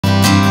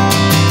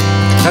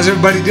How's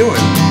everybody doing?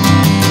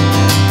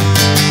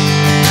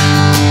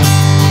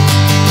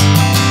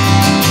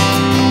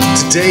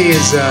 Today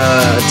is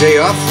a day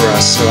off for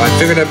us, so I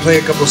figured I'd play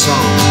a couple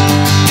songs.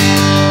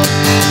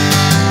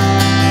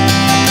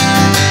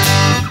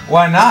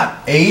 Why not,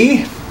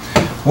 eh?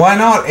 Why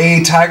not,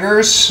 eh,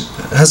 Tigers?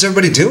 How's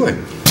everybody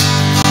doing?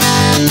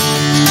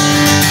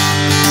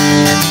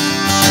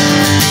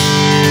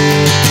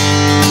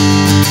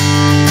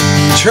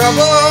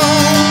 Trouble,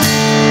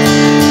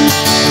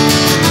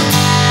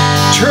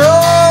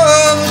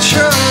 trouble,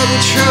 trouble,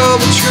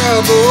 trouble,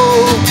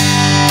 trouble.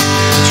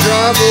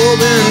 Trouble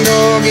been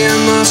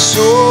dogging my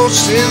soul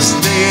since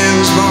the day I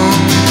was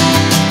born.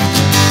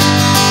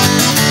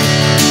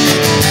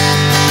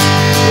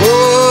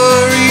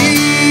 Worry,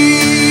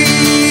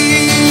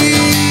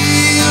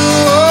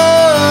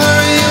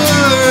 worry,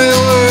 worry,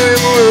 worry,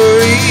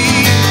 worry,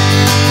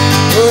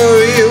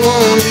 worry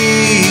won't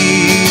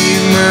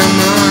leave my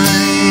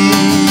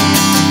mind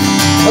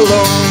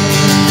alone.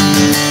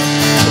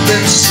 I've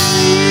been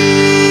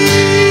saved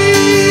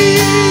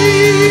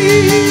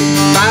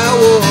by a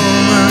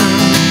woman.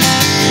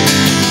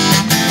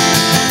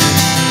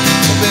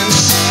 I've been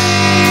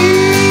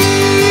saved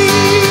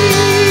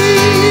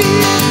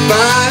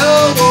by a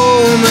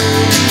woman.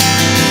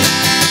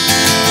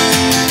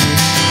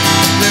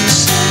 I've been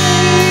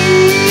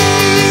saved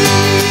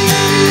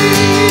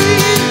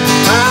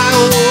by a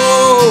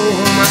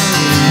woman.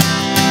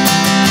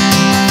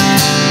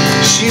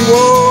 She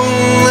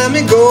won't let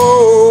me go.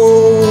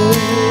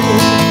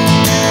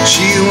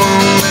 She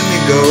won't let me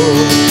go.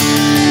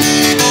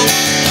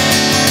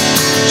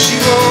 She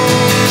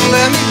won't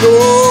let me go.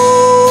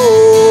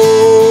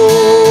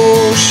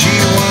 She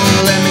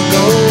won't let me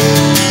go.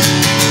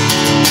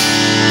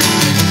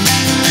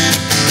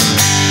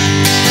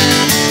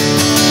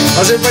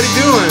 How's everybody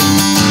doing?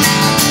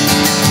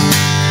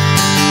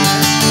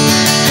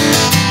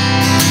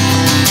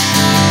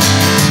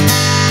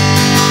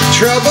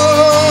 Trouble,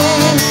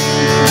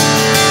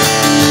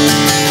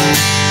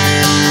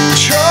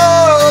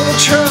 trouble,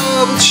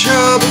 trouble,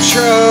 trouble,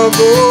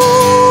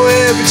 trouble.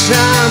 Every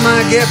time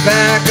I get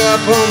back up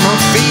on my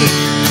feet,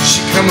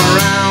 she come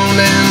around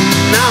and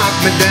knock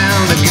me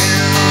down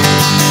again.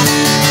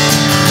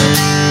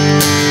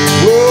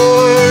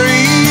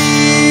 Worry,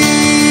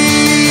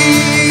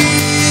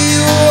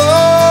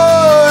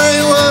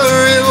 worry,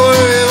 worry,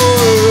 worry,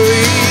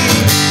 worry.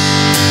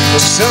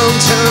 Well,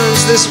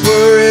 sometimes this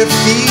worry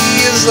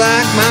feels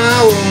like my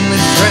only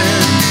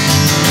friend.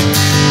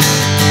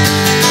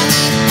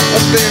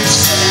 I've been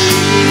saved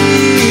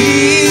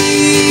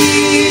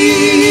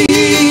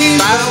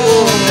by a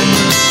woman.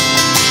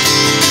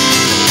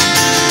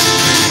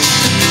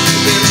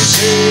 I've been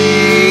saved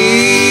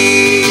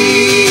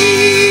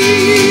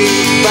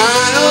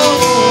by a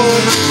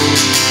woman.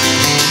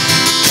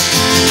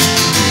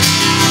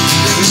 I've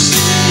been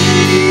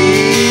saved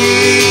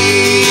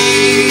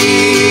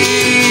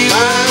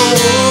by a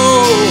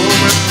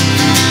woman.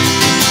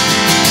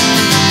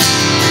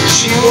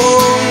 She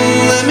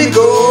won't let me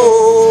go.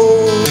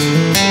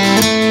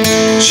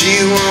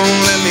 She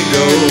won't let me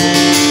go.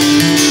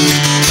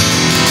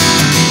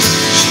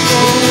 She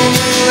won't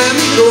let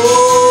me go.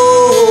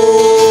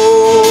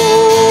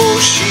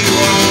 She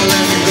won't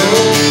let me go.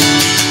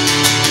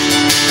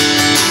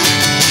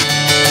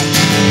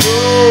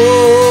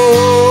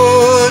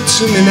 Good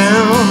to me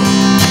now.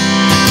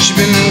 She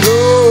been good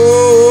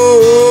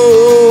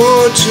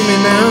to me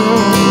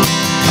now.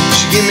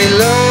 She give me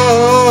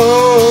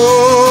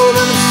love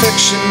and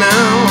affection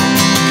now.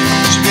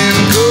 She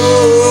been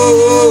good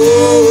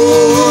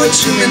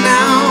to me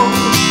now.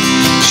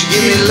 She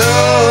give me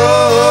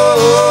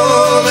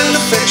love and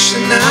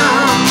affection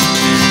now.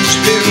 She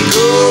been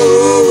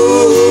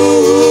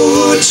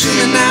good to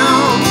me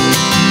now.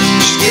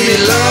 She give me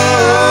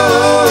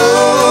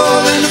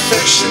love and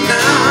affection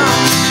now.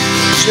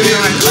 She give me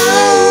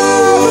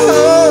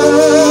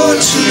good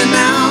to me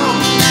now.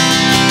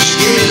 She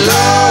give me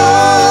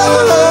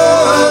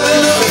love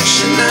and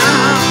affection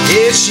now.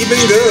 Yeah, she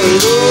been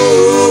good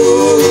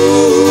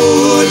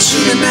to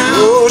me now.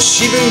 Oh,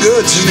 she been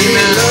good to me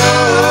now.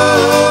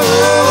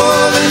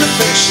 Love and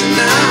affection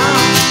now.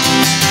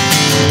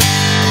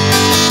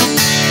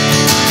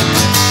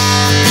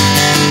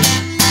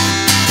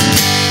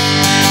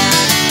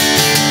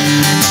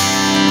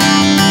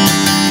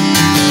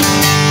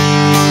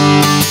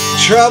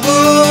 Trouble,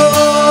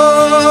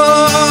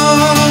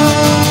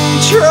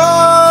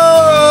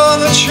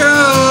 trouble,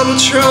 trouble,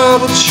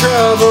 trouble,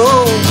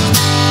 trouble.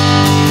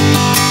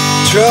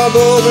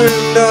 Trouble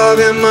been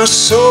dogging my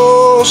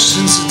soul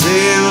since the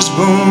day I was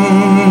born.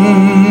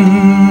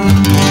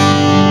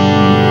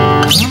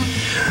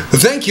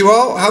 Thank you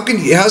all.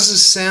 How's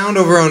this sound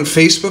over on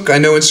Facebook? I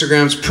know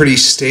Instagram's pretty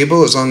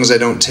stable as long as I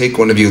don't take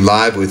one of you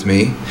live with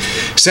me.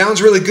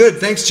 Sounds really good.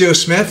 Thanks, Joe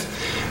Smith.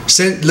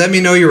 Let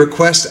me know your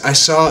request. I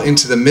saw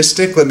Into the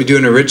Mystic. Let me do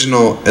an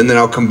original, and then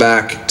I'll come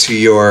back to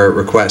your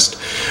request.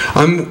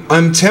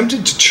 I'm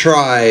tempted to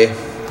try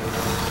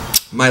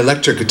my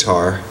electric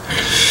guitar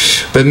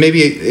But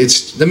maybe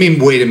it's, let me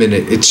wait a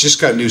minute. It's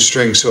just got new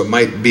strings, so it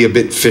might be a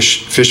bit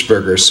fish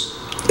burgers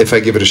if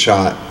I give it a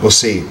shot. We'll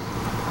see.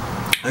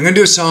 I'm gonna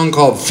do a song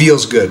called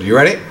Feels Good. You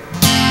ready?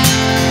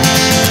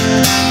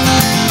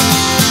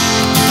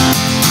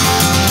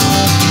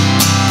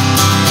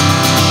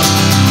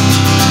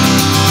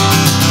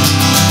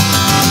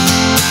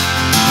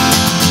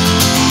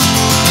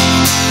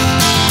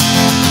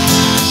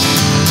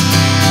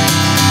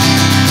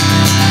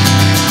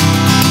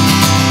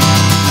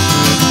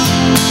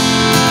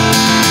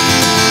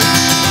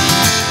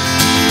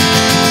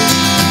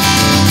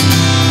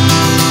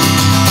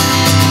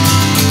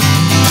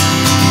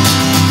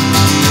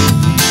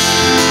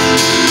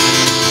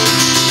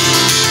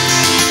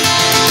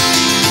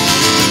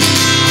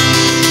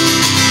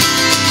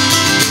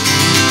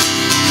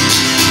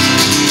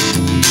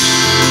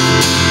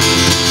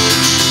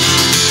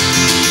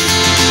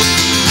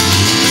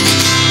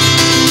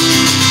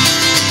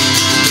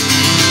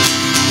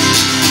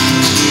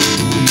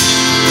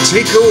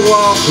 Take a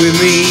walk with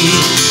me,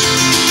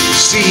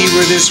 see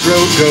where this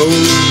road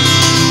goes.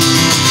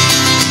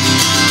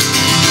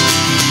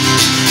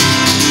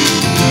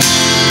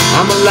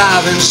 I'm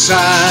alive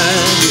inside,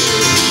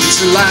 it's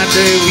a life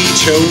that we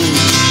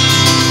chose.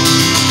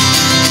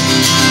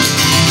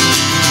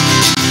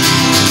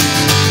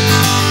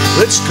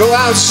 Let's go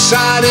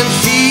outside and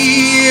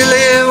feel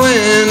it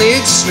when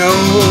it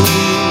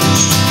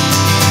snows.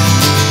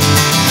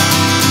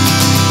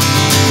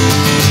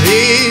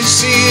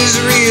 This is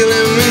real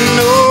and we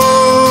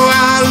know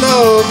our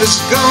love is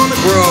gonna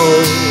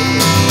grow.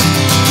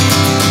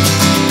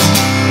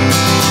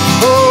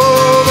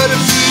 Oh, but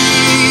it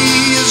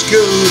feels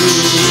good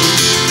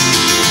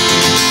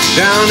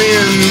down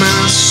in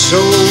my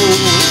soul.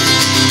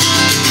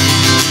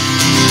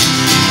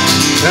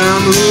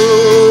 I'm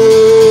losing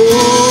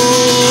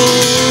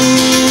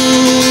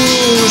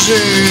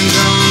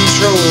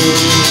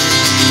control.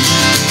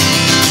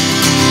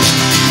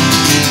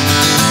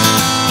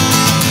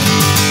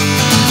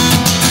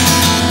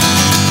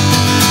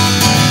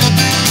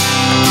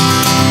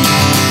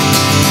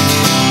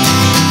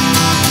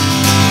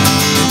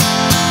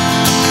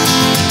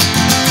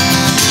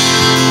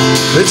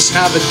 Let's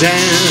have a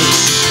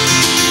dance.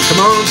 Come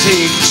on,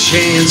 take a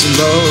chance of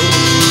love.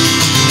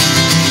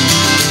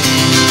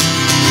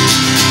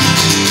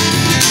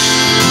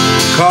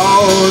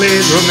 Call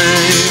it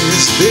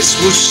romance. This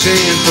was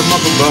sent from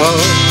up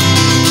above.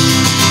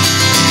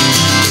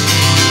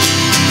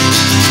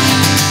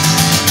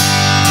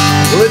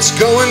 Let's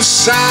go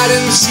inside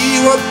and see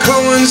what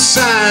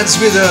coincides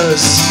with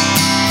us.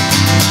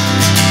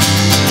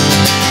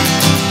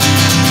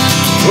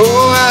 Oh,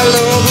 our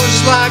love was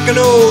like an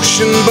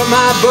ocean, but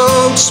my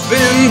boat's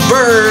been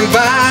burned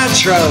by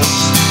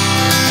trust.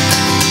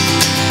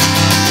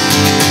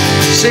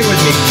 Sing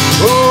with me.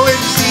 Oh, it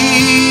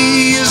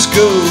feels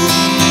good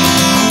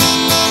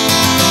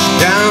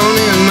down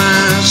in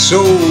my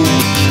soul.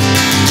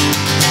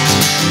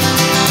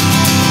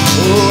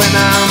 Oh, and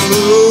I'm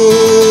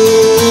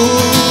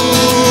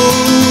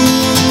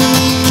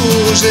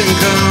losing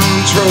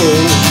control.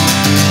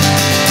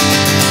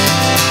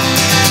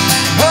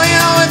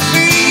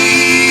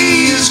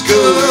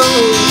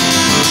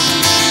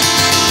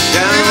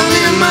 Down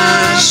in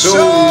my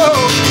soul.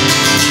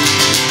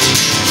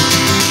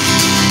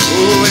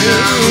 Oh, and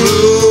I'm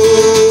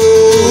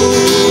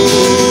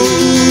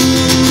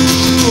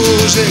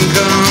losing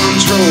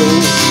control.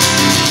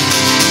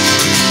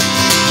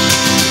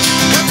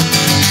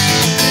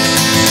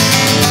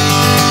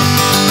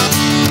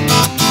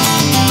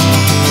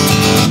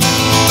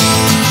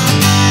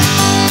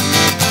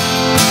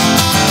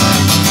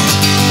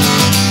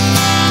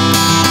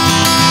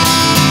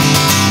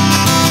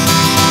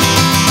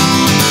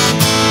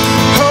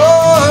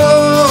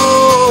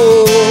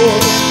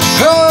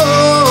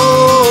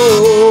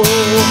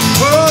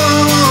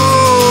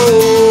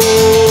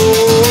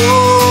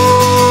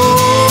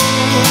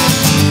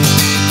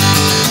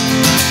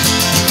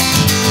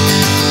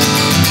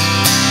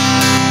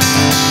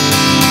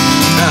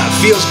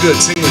 Feels good,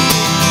 sing with me.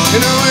 You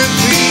know it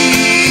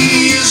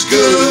feels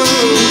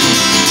good.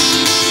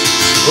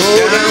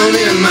 Oh, down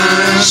in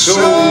my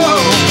soul.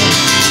 Oh,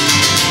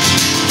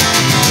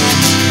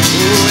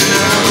 and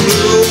I'm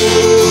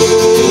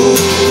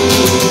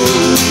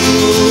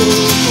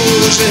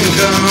losing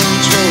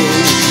control.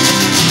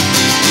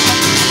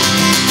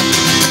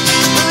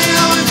 You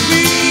know it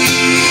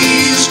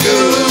feels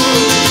good.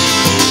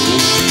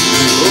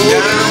 Oh,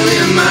 down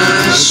in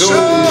my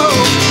soul.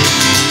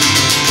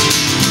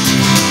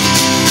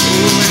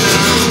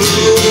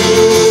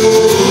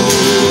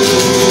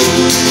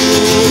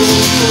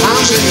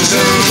 I'm taking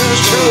some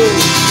control.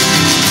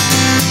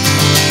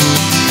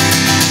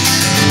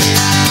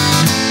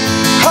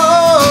 Oh,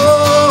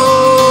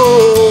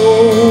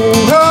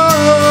 oh,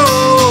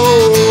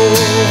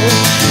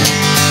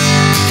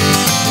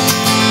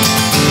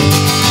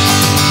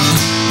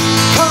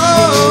 oh,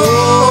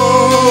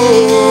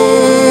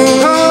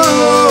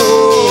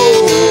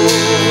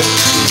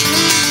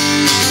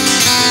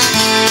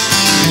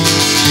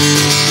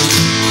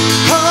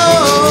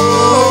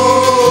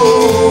 oh.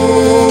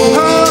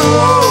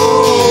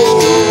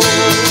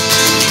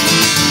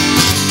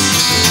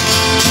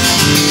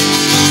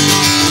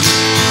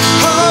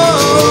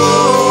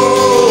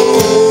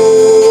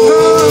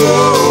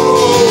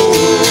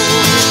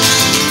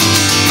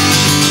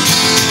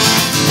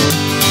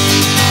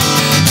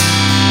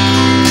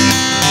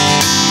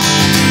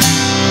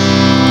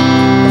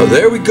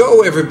 There we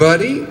go,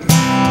 everybody.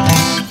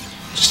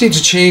 Just need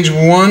to change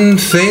one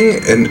thing,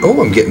 and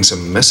oh, I'm getting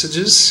some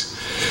messages.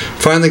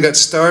 Finally got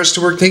stars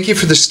to work. Thank you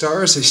for the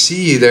stars. I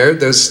see you there.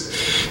 Those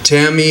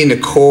Tammy,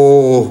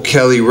 Nicole,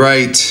 Kelly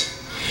Wright.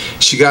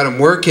 She got them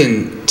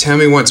working.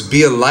 Tammy wants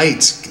Be a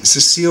Light.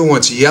 Cecile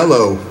wants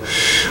Yellow.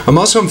 I'm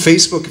also on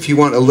Facebook if you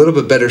want a little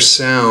bit better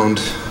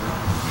sound.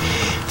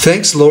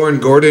 Thanks, Lauren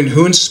Gordon.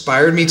 Who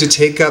inspired me to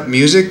take up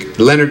music?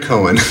 Leonard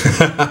Cohen.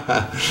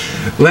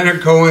 Leonard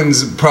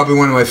Cohen's probably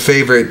one of my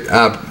favorite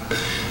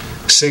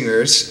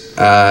singers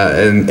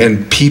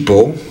and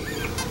people.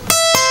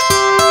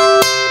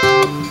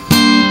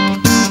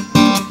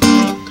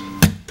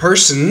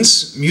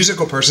 Persons,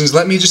 musical persons.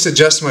 Let me just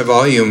adjust my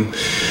volume.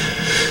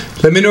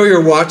 Let me know where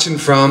you're watching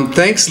from.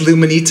 Thanks,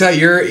 Luminita.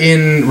 You're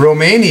in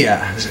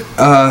Romania.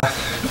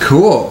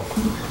 Cool.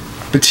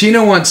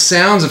 Bettina wants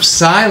Sounds of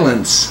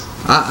Silence.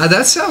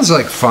 That sounds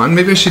like fun.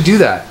 Maybe I should do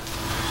that.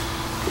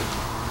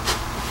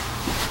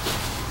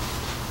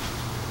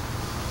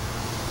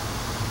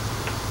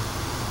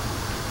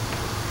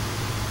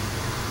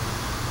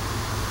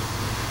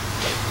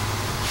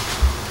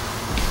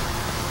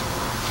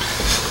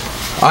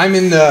 I'm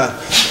in the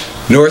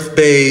North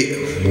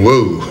Bay,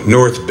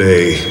 North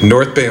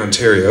Bay,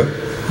 Ontario.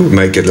 Ooh,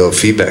 might get a little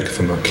feedback if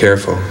I'm not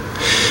careful.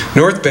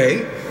 North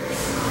Bay.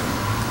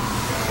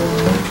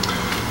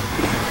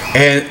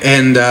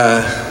 And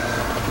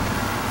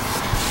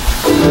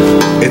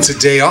it's a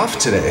day off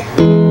today.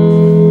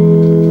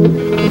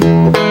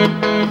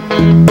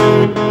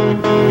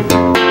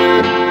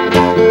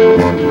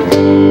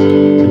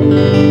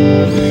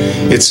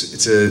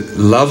 It's a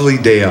lovely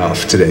day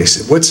off today.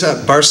 So what's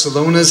up,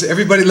 Barcelona's?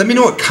 Everybody, let me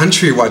know what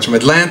country you're watching.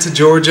 Atlanta,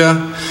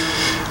 Georgia.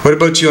 What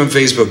about you on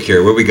Facebook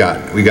here? What we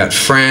got? We got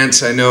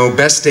France, I know.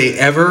 Best day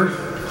ever.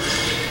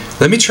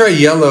 Let me try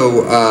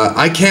Yellow.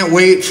 I can't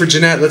wait for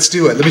Jeanette. Let's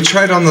do it. Let me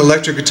try it on the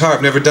electric guitar.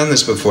 I've never done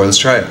this before. Let's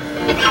try it.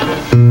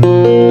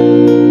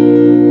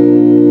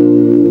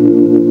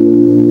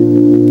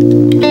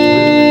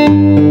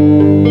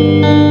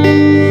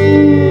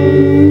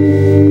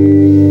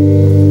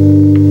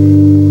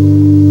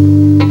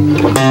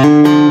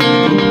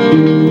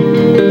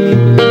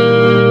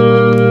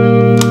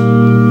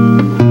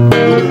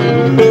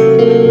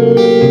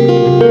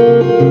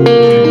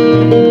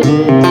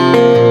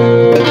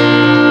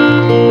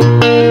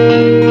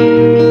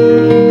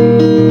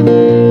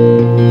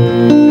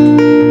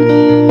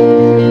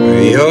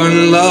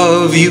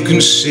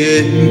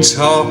 Sit and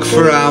talk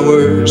for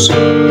hours,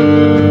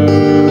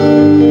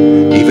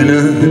 even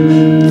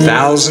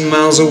 1,000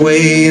 miles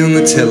away on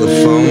the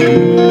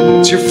telephone.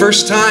 It's your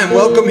first time,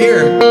 welcome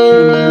here.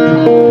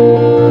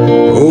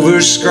 Over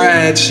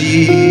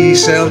scratchy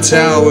cell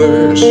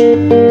towers,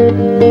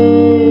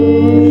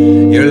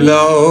 your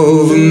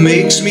love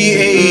makes me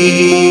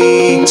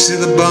ache to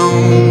the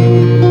bone.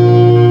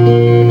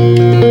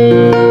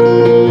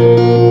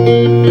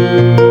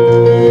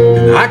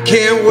 And I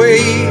can't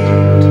wait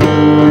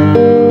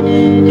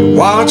to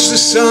watch the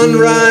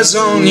sunrise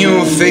on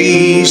your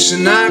face,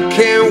 and I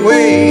can't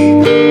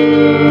wait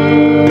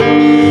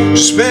to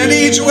spend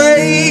each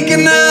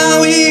waking hour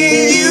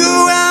with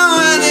you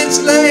when it's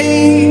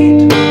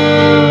late.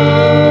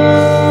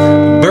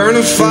 Burn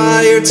a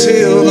fire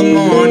till the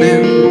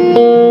morning,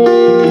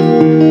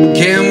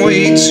 can't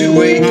wait to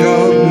wake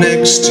up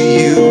next to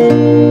you.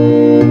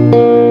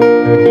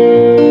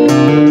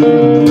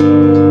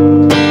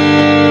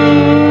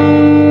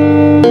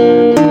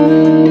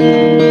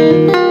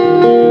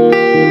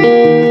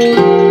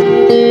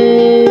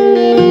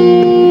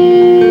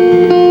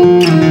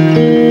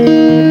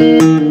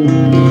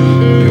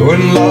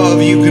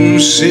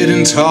 Sit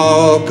and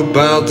talk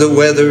about the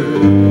weather,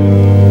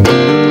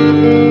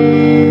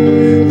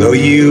 though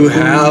you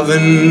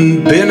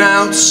haven't been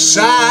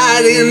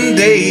outside in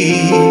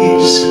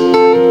days.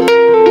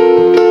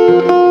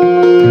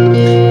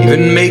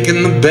 Even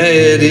making the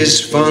bed is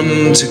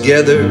fun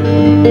together.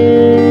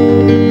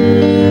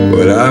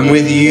 When I'm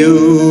with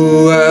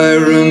you, I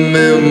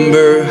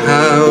remember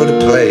how to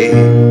play.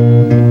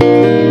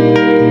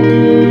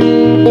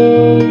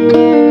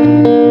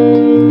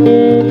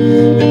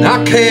 And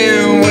I can't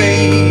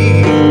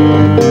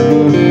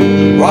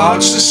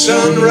watch the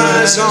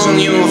sunrise on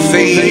your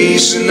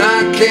face, and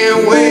I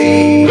can't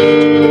wait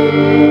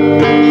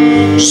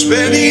to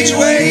spend each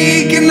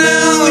waking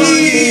hour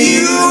with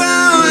you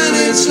when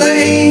it's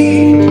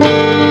late.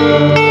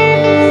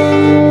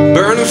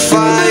 Burn a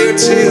fire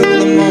till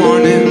the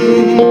morning,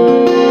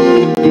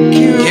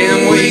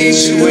 can't wait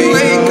to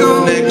wake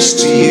up next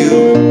to you.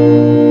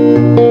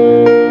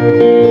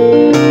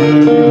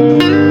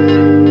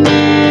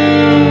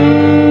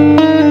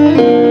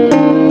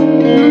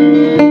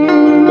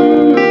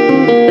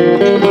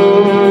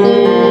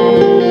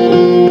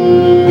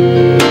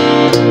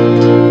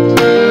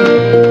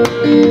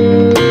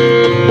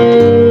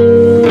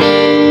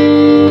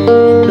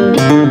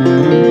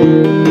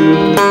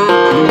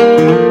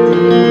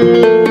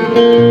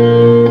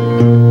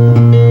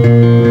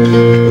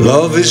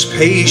 Is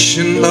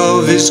patient,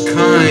 love is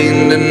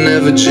kind and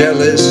never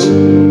jealous.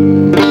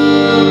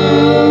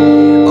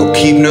 I'll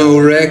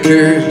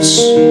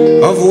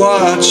of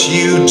what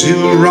you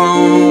do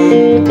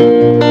wrong.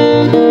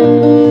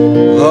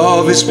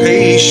 Love is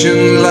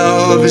patient,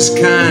 love is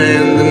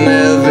kind and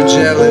never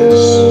jealous.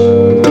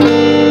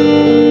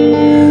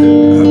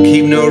 I'll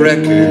keep no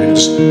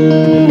records of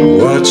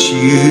what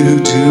you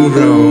do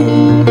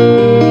wrong.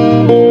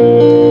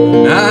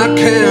 I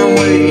can't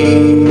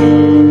wait.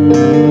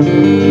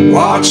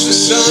 Watch the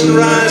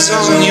sunrise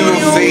on your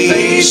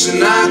face,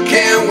 and I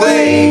can't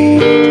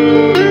wait.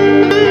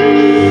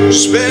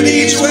 Spend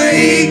each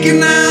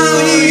waking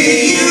hour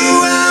with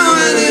you out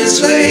when it's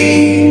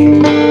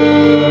late.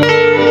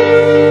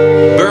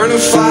 Burn a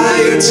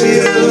fire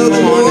till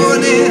the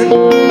morning.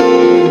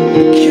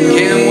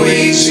 Can't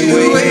wait to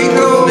wake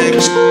up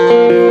next.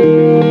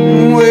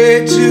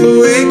 Wait to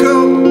wake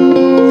up.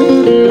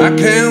 I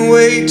can't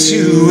wait to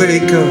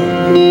wake up.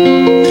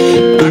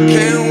 I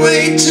can't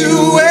wait to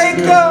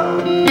wake up.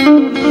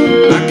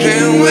 I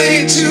can't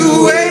wait to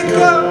wake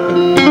up.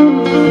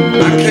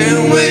 I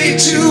can't wait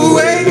to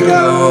wake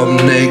up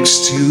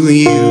next to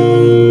you.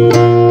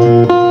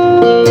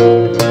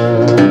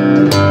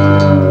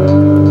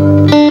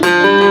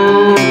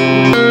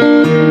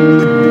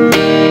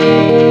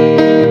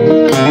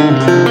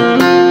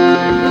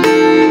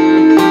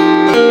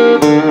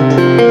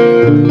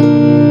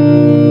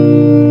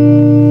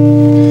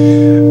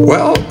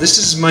 Well, this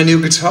is my new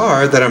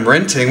guitar that I'm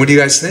renting. What do you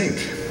guys think?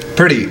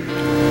 Pretty.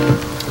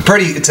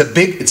 It's a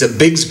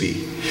Bigsby.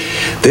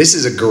 This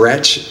is a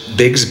Gretsch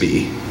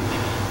Bigsby.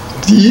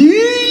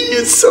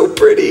 It's so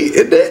pretty,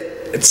 isn't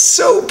it? It's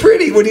so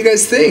pretty. What do you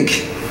guys think?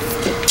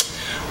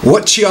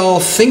 What y'all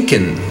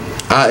thinking?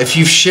 If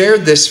you've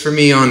shared this for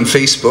me on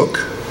Facebook,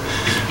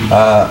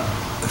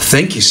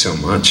 thank you so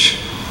much.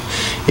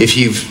 If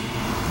you've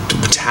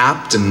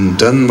tapped and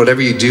done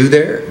whatever you do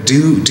there,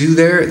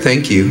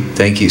 thank you.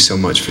 Thank you so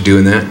much for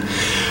doing that.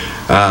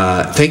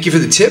 Thank you for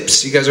the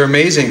tips. You guys are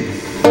amazing.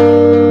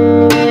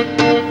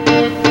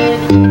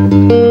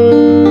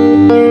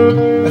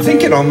 I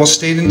think it almost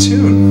stayed in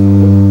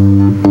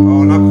tune.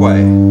 Oh, not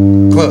quite.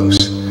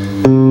 Close.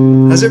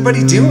 How's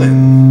everybody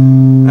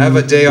doing? I have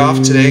a day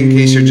off today in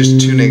case you're just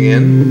tuning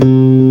in.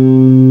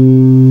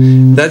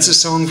 That's a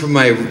song from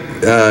my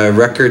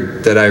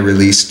record that I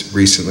released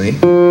recently.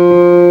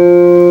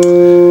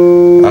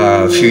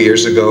 A few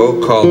years ago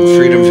called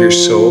Freedom for Your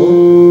Soul.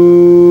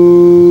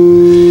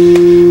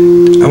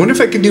 I wonder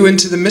if I can do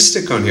Into the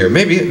Mystic on here.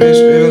 Maybe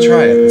I'll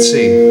try it. Let's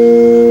see.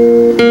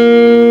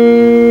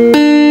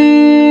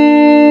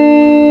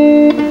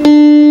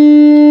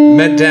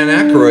 Met Dan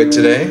Aykroyd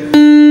today.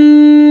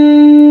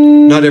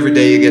 Not every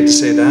day you get to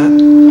say that.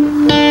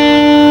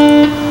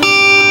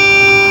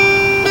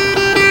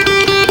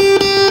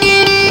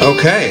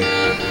 Okay.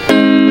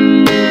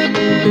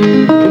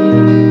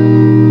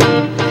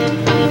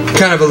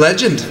 Kind of a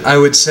legend, I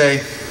would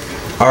say.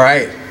 All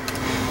right.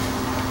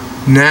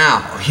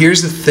 Now,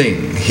 here's the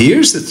thing.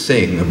 Here's the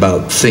thing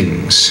about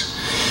things.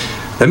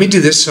 Let me do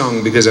this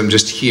song because I'm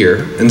just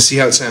here and see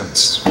how it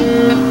sounds.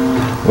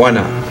 Why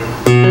not?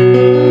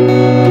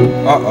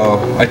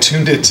 Uh-oh, I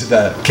tuned it to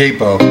the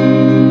capo.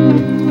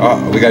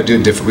 Uh-oh, we gotta do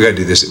it different. We gotta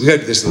do this a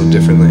little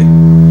differently.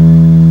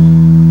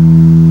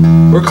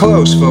 We're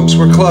close, folks,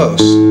 we're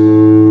close.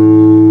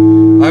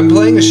 I'm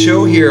playing a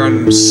show here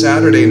on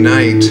Saturday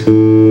night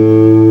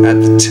at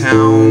the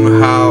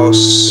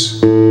Townhouse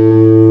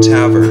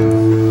Tavern.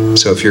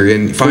 So if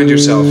find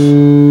yourself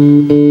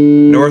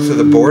north of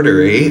the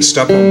border,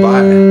 stop on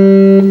by.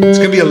 It's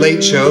gonna be a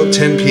late show,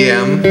 10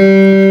 p.m.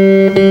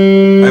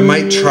 I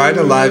might try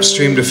to live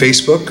stream to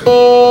Facebook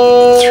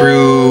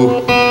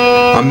through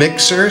a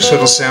mixer, so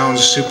it'll sound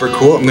super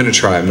cool. I'm gonna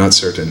try, I'm not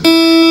certain.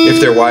 If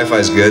their Wi-Fi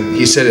is good.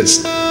 He said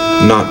it's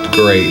not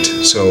great,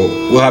 so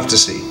we'll have to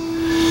see.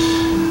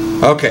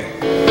 Okay.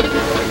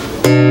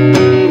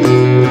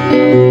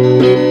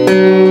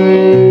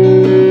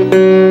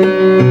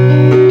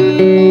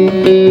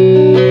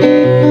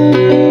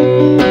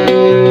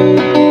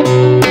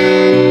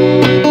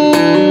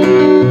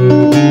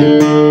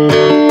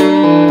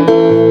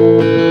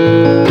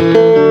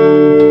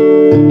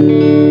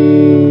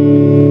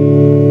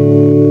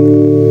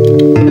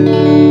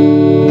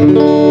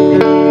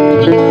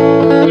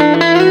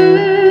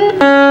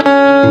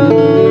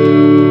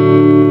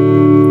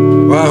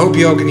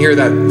 You can hear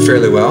that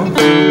fairly well.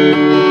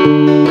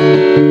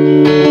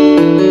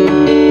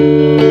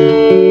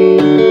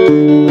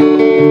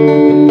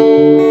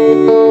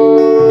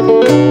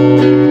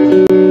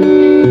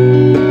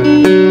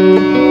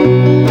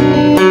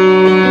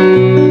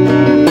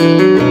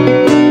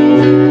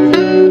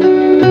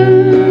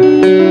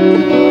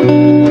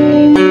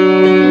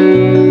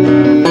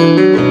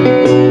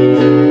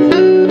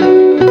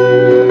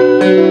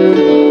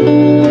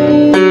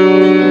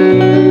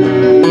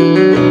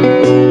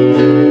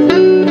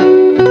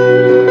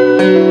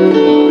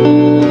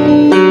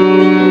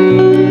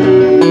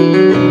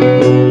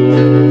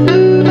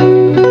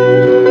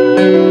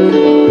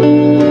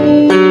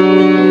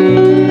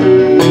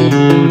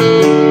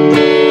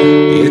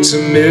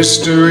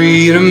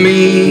 Mystery to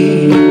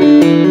me.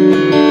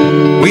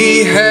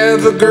 We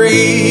have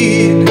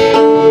agreed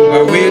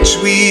by which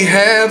we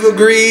have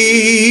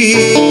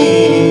agreed.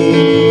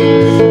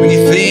 When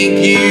you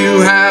think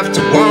you have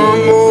to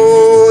want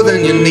more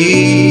than you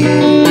need,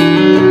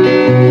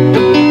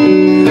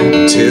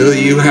 until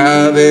you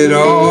have it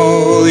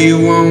all, you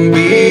won't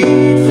be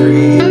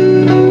free.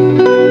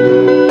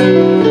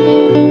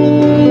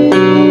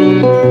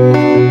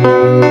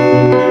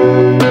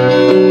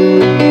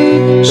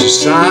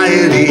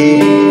 Society,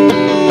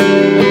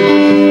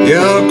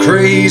 you're a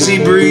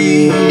crazy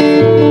breed.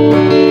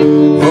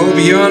 Hope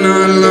you're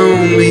not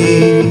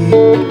lonely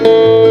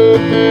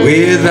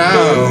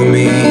without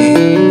me.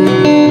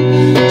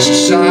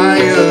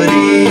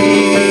 Society,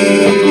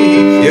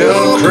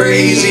 you're a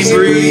crazy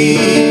breed.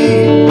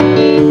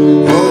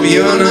 Hope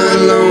you're not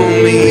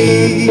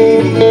lonely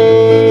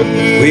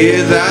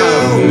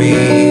without me.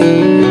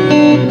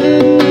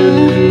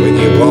 When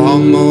you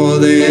want more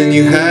than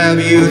you have,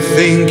 you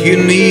think you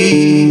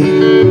need.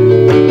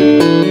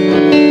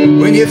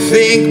 When you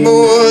think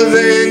more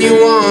than you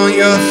want,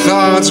 your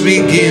thoughts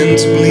begin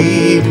to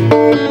bleed.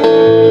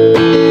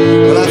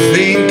 Well, I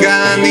think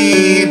I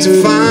need to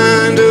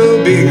find a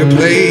bigger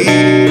place.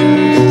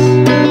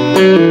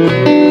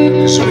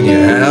 'Cause when you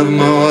have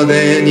more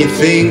than you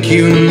think,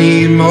 you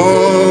need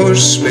more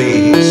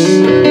space.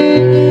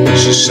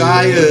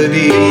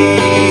 Society,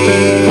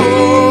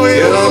 oh,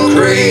 you're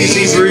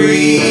crazy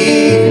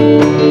breed.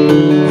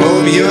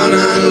 Hope you're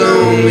not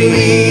lonely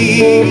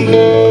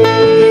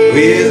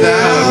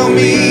without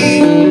me.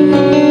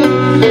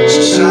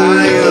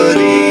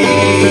 Society,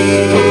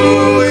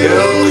 oh,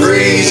 you're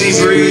crazy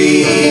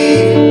breed.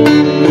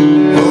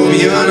 Hope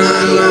you're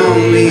not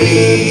lonely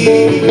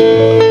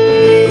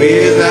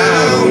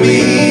without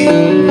me.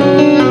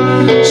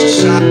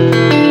 Society.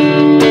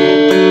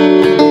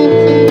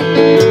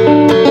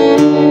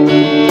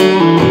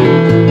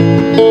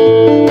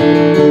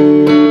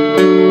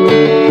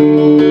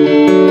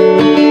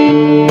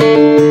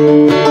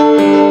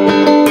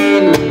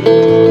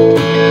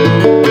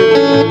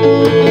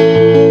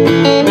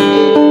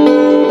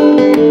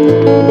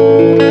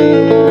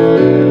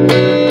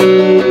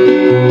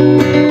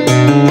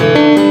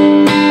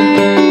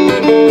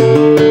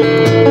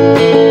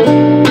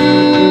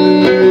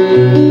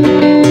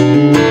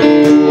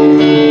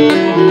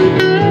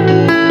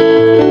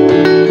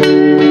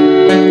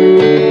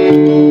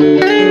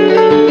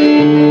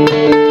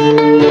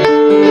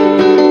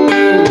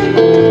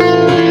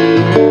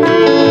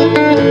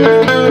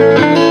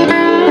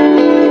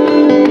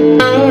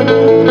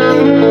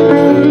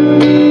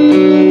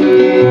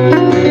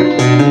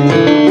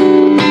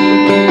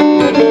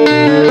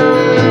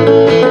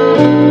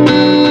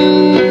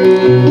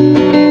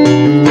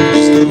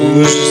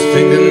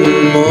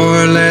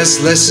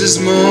 Less is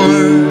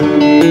more.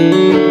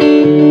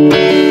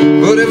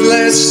 But if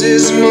less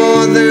is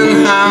more, then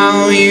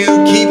how you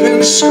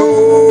keeping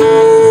score?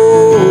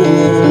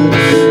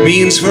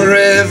 Means for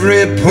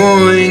every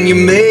point you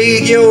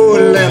make, your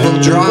level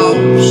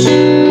drops.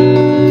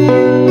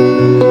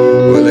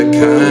 Well, it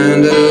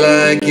kinda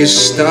like you're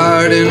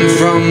starting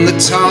from the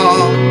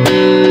top.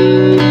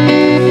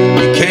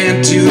 You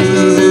can't do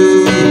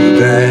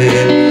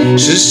that,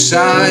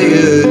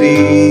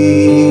 society.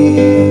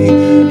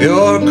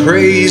 You're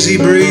crazy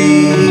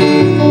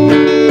breed.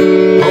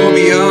 Hope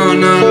you're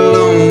not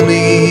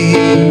lonely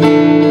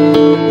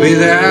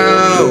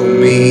without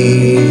me.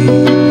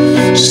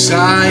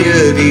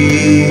 Society,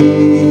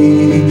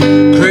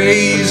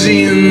 crazy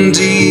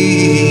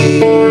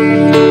indeed.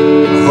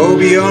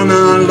 Hope you're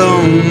not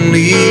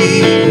lonely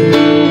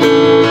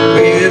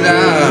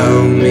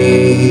without me.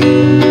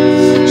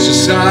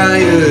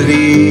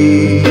 Society,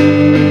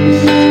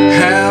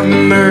 have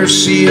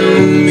mercy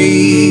on me.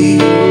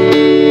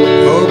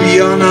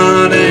 You're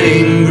not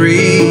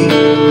angry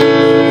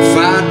if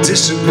I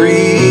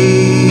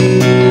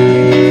disagree.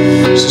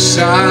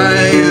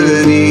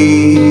 Society,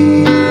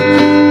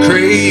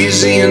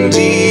 crazy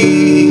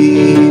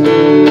indeed.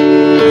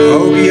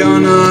 Hope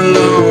you're not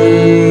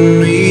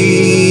lonely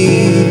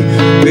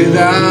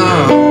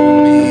without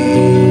me.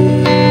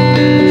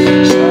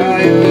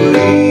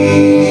 Society,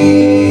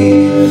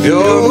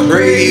 you're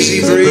crazy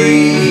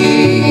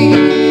breed.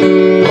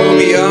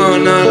 Hope you're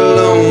not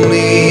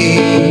lonely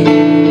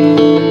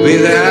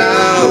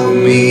without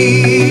me.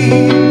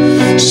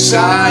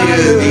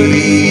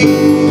 Society,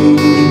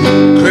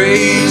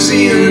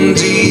 crazy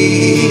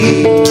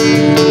indeed.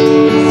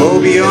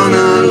 Hope you're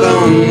not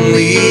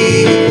lonely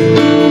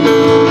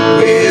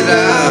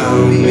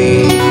without me.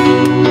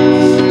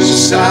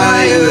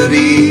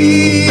 Society,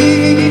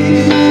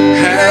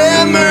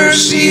 have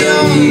mercy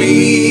on me.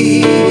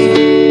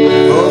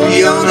 Hope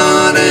you're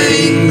not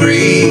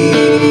angry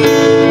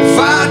if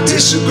I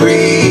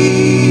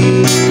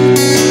disagree.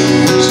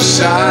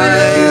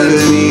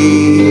 Society,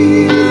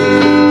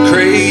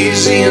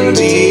 crazy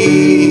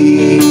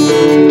indeed.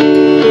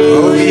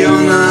 Oh,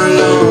 you're not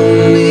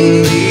lonely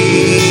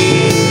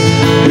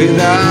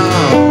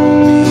without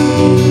me.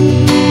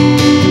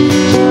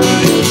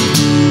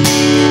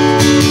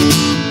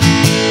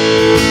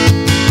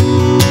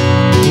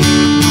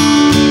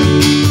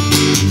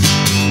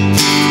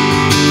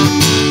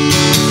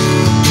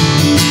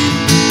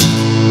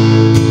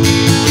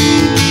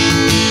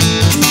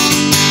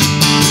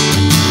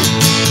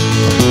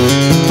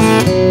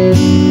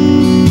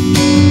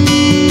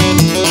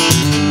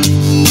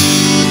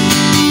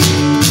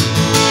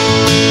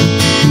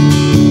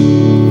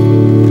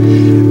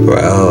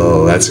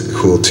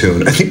 cool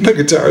tune. I think my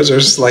guitars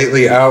are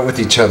slightly out with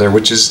each other,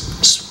 which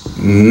is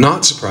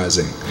not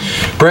surprising.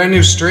 Brand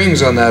new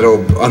strings on that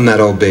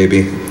old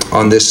baby,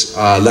 on this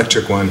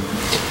electric one.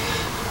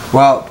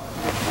 Well,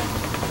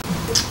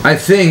 I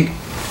think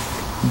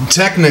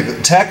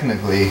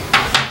technically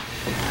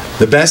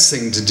the best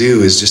thing to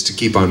do is just to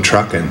keep on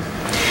trucking.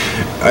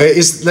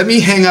 Let me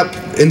hang up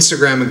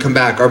Instagram and come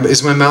back.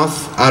 Is my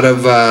mouth out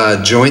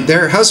of joint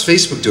there? How's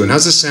Facebook doing?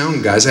 How's the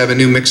sound, guys? I have a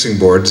new mixing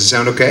board. Does it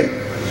sound okay?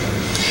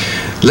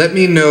 Let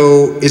me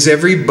know, is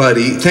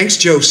everybody... Thanks,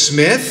 Joe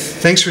Smith.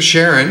 Thanks for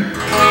sharing.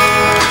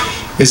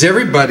 Is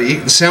everybody...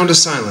 The sound of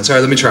silence. All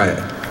right, let me try it.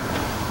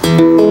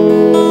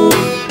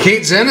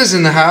 Kate Zena's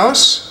in the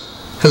house.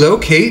 Hello,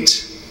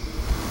 Kate.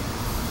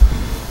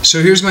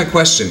 So here's my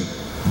question.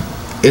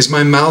 Is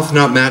my mouth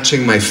not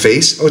matching my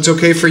face? Oh, it's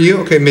okay for you?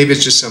 Okay, maybe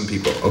it's just some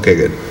people. Okay,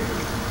 good.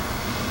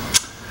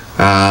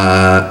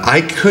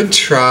 I could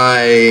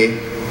try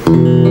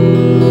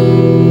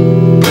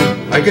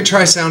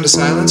sound of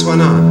silence. Why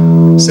not?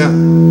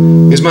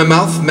 Sound. Is my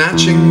mouth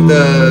matching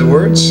the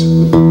words?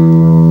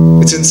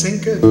 It's in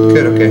sync? Good.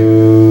 Good, okay.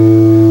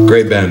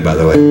 Great band, by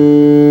the way.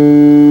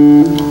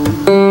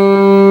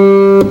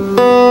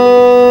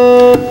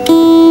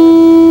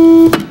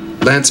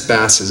 Lance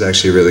Bass is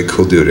actually a really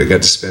cool dude. I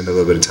got to spend a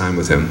little bit of time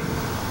with him.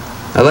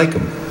 I like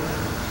him.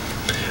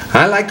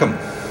 I like him.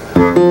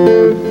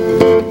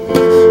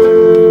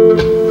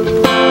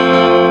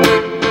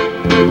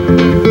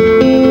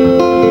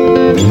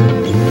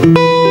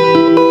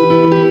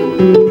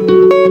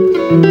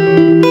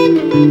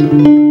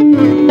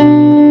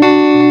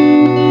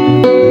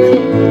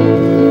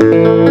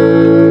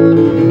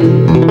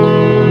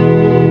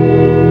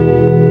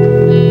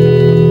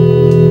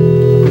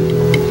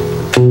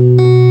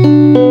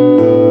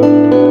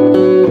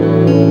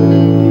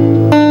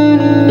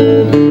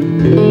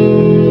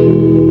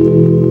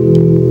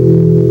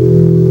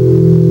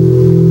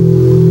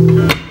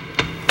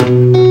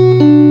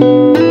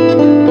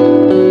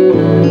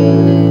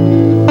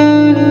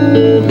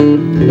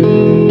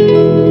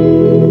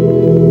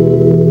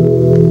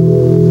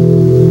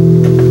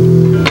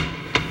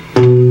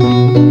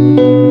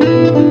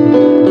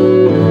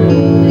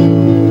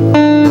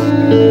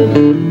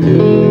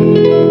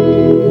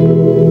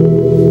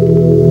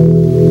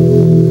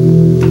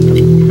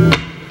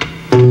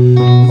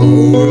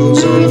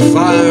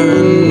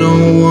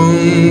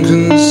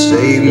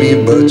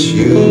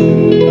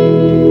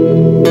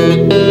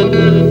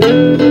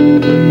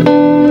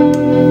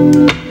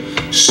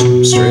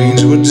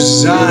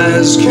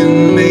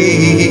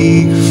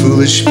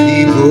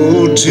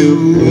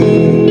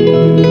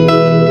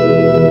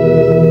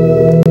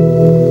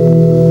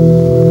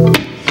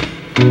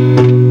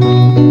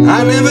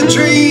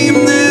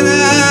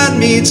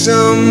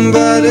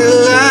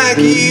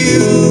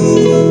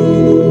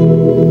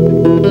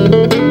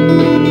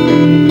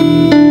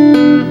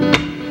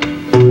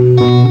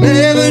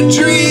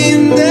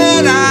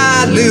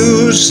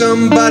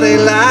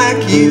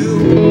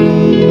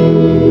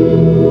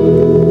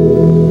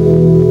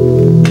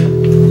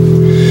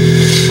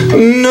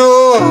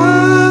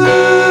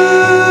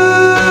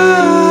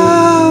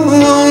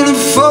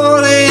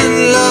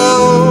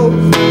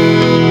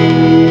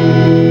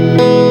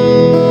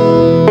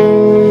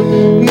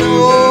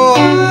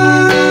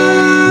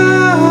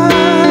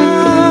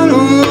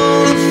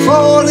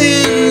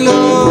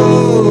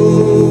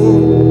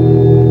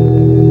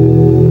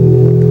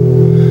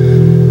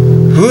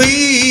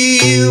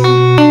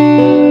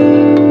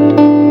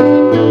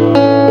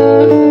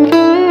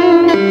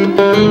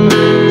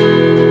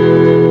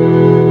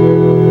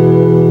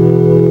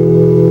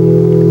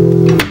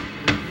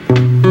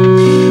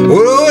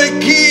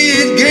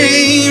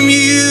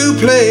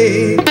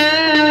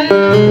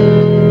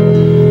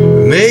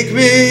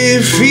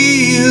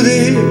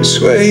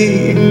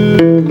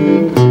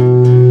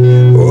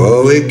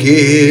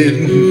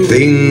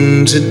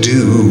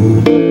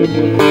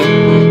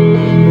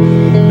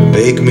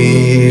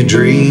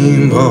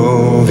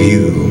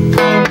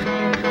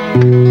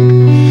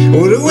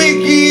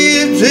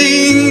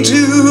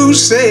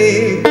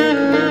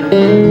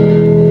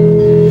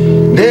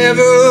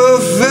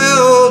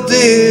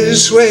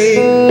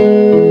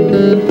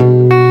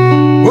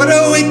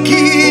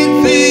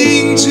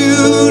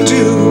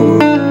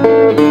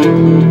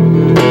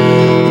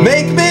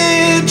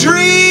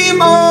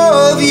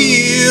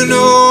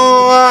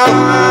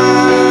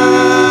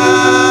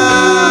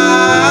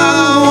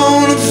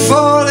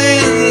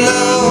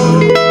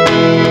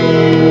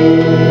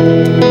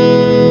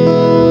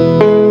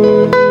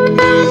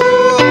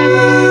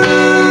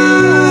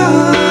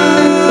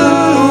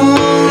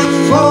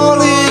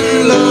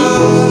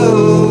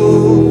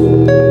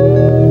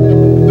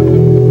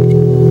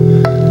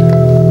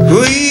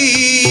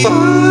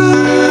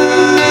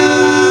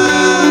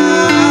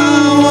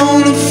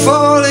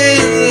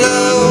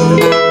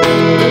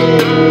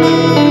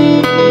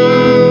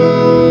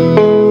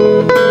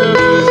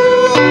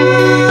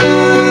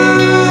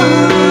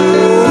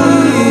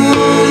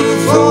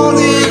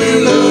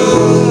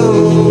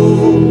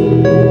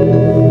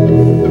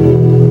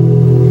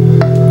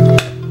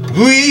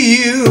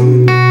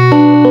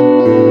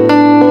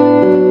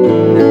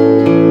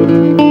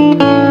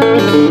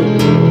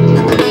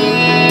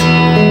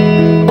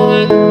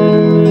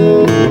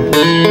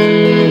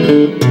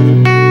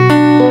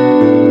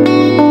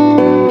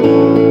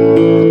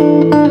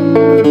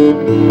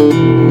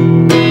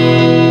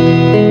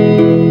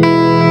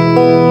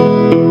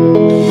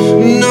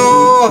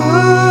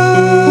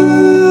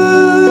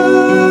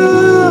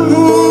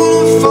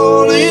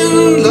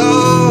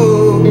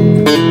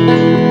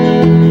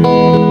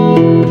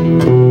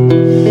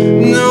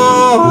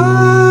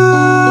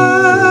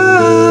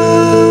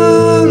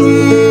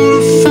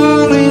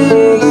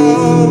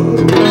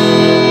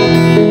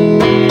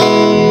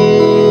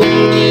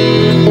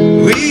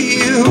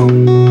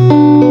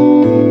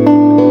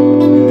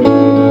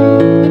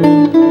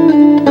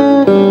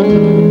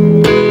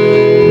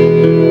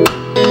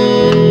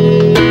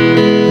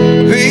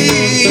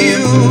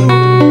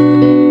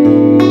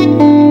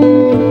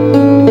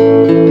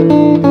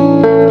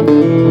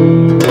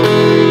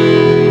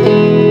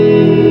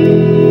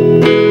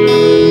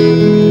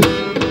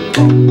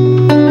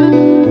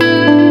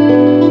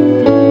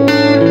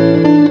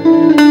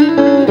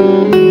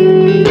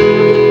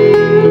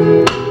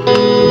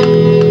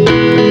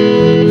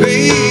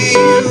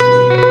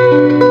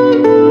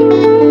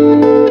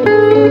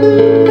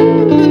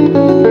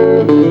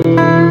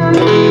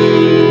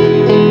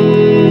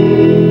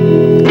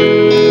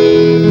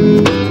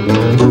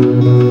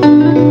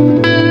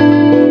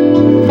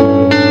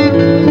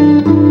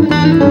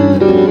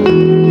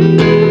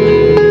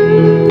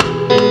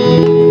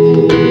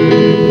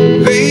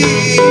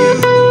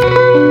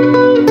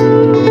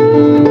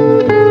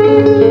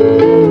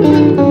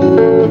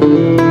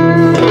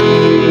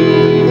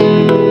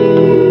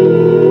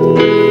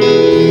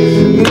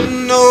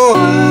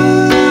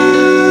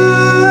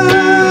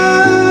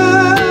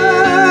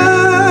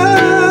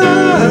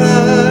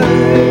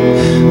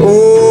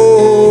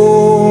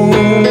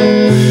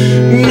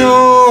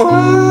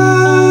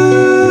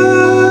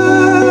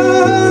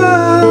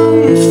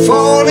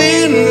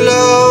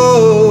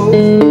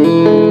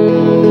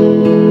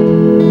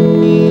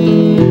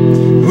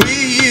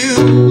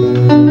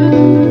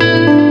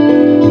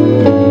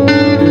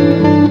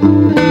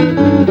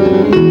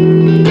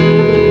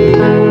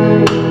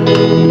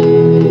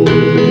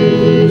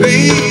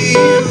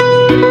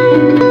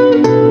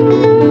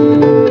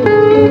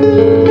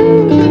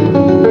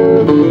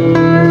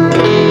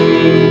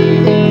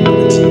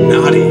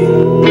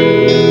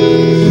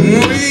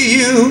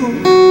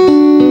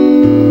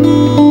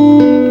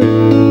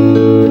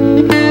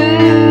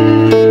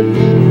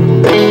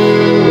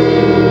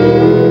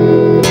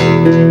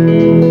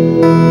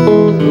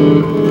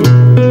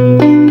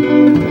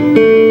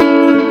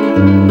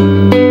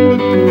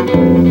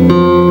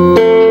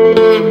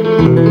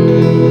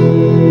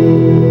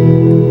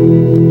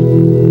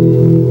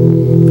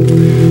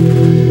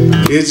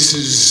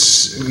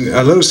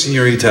 Hello,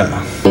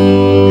 señorita.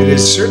 It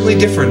is certainly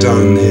different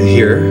on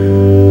here.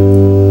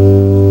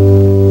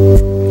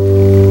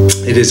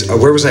 It is.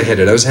 Where was I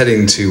headed? I was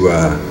heading to.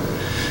 I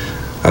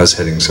was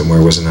heading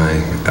somewhere, wasn't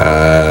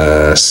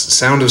I?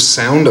 Sound of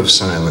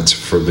Silence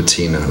for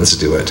Bettina. Let's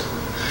do it.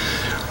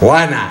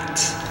 Why not?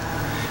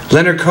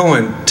 Leonard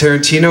Cohen,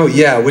 Tarantino.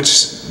 Yeah. Which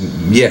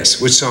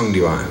song do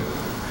you want?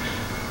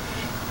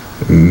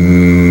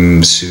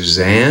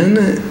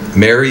 Suzanne,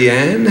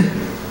 Marianne.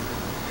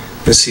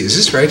 Let's see. Is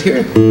this right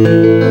here?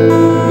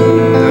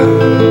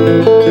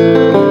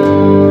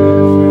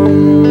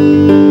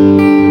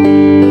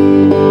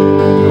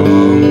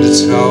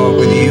 Talk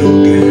with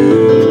you again.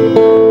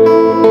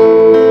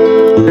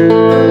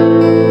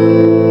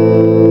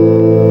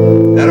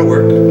 That'll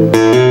work.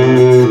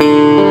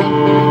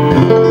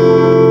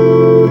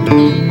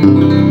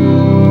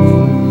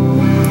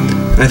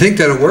 I think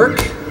that'll work.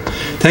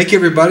 Thank you,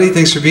 everybody.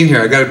 Thanks for being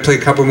here. I got to play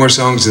a couple more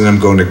songs and then I'm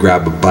going to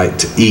grab a bite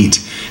to eat.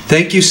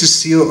 Thank you,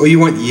 Cecile. Oh, you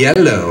want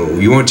yellow.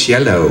 You want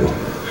yellow.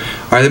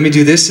 All right, let me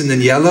do this and then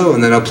yellow,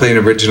 and then I'll play an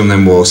original, and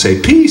then we'll say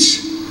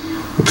peace.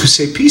 We'll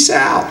say peace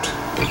out.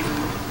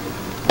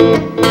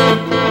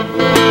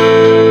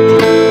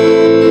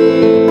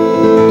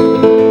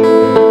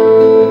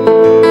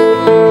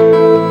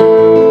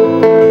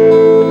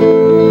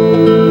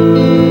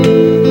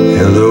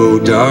 Hello,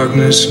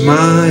 darkness,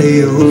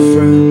 my old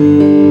friend.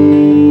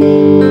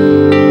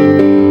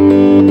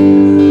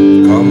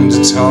 Come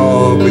to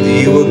talk with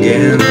you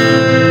again.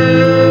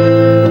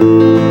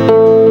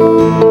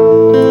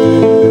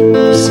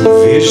 It's a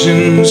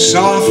vision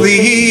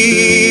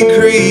softly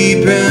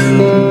creeping,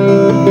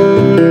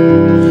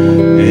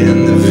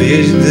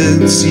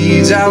 the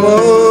seeds I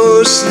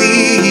was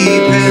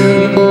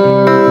sleeping,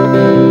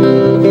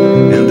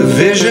 and the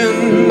vision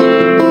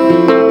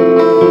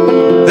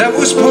that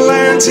was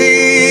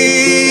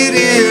planted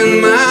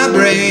in my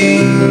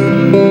brain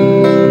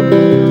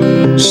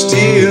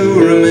still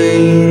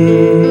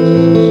remains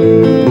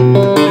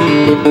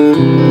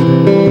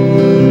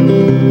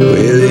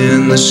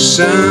within the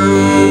sound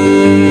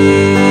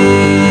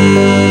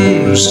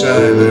of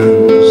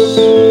silence.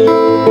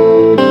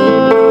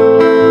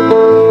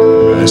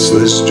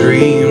 Restless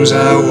dreams,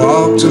 I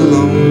walked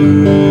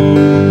alone.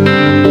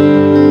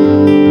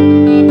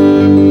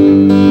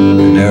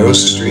 The narrow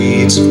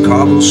streets of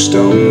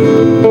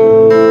cobblestone.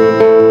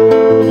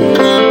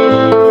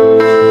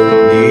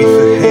 Beneath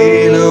the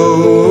halo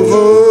of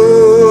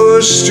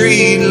a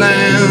street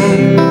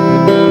lamp,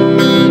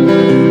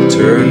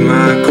 turned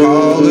my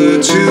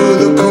collar to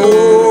the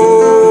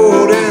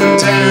cold and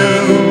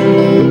damp.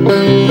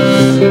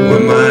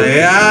 When my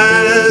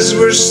eyes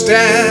were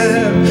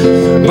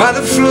stabbed by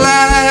the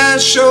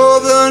flash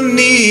of the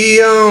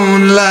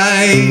neon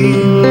light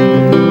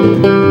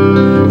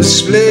that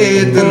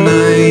split the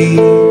night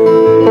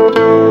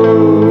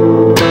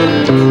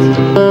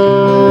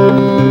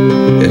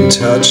and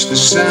touched the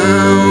sound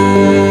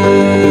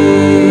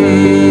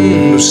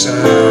of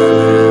silence.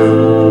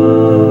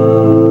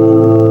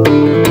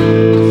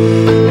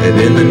 And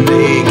in the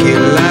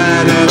naked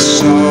light I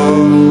saw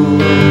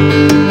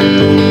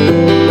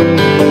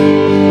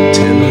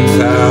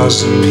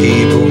 10,000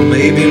 people,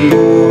 maybe more.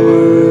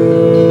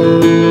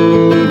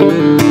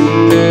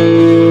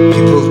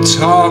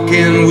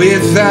 Talking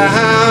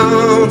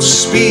without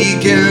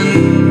speaking,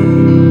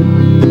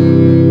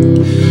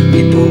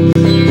 people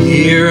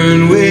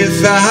hearing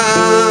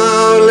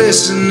without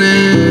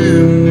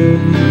listening,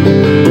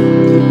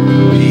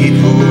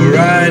 people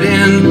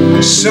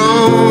writing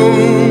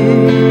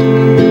songs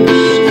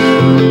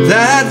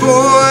that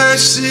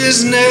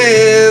voices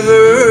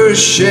never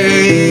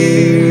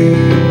share,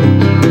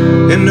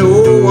 and no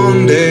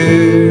one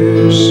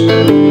dares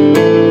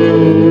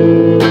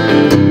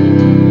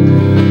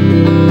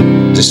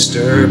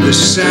disturb the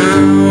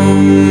sound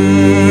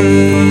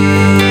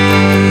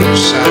of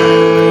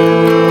silence.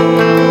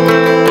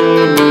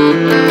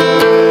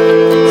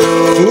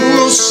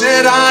 Fool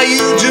said I,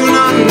 you do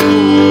not know.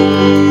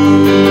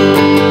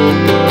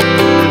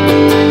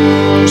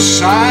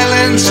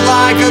 Silence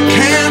like a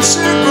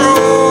cancer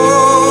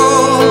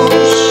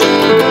grows.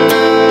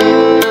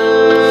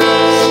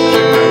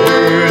 Hear my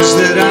words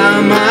that I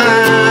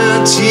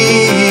might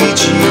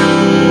teach you.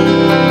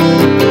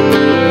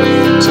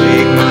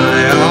 Take my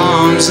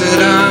arms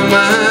that I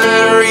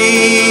might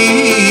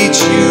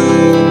reach you.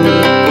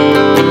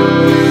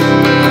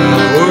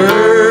 My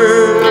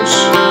words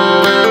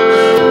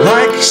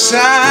like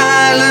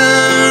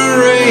silent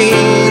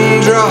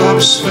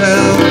raindrops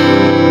fell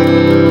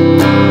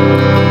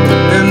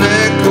and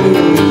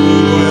echoed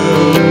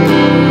well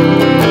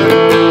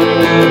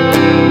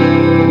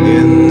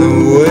in the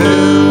well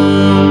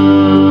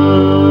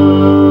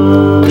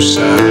of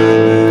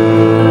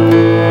silence.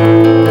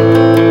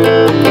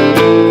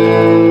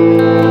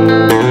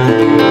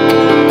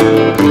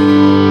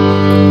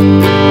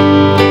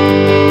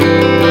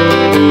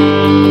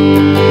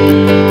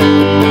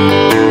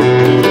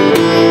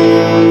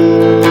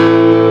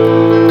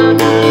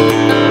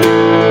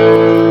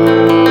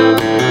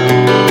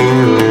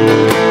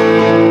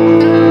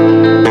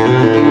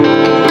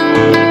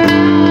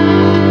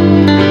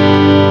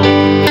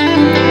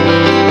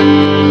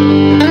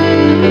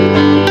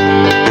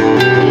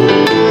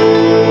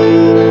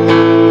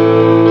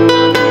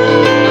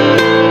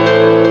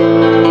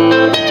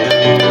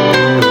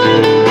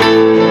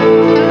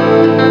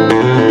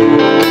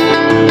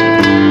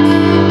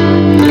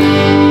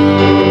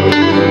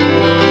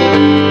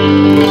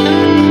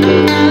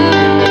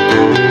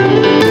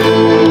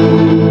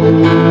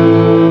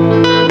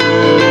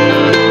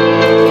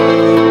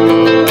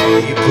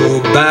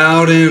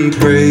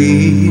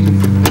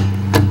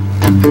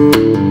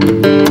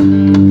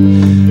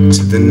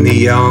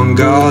 neon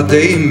god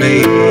they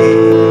made,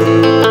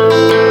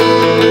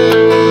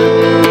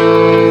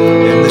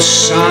 and the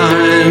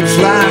sign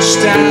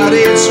flashed out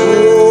its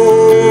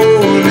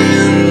warning,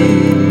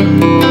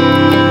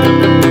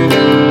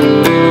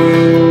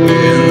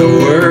 and the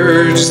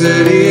words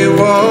that it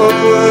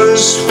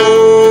was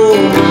forming.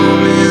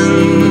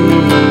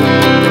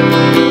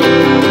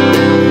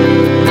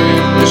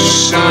 The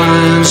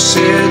sign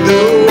said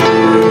the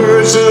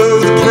words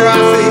of the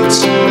prophets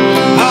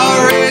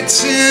are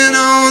written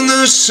on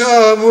the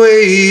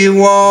subway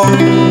walls,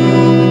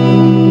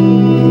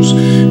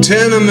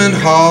 tenement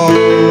halls,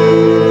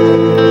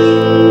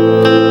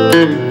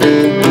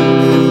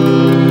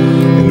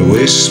 and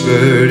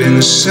whispered in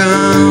the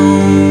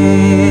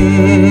sound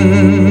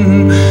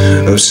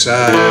of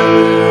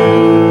silence.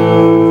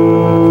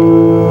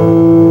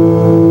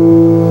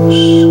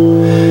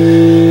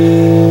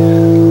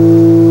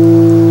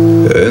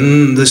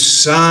 And the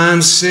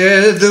sign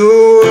said the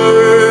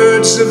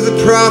words of the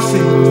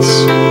prophets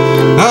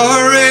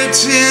are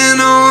written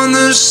on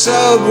the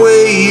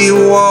subway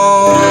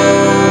walls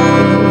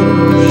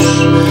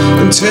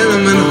and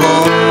tenement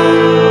halls,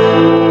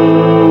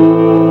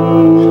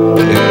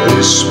 and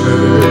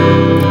whispered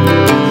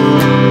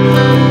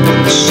in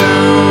the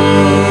sound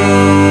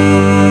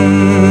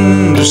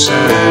of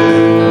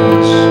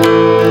silence.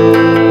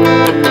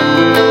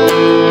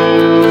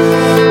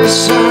 The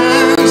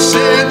sign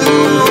said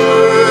the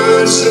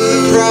words of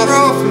the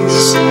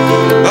prophets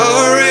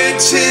are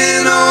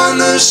written on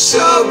the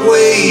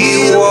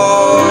subway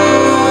walls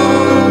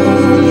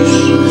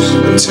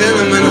and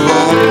tenement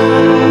halls,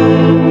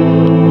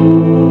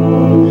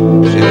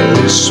 and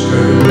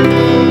whispered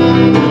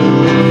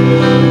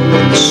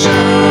in the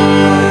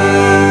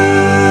sound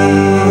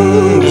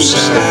of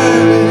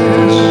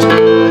silence.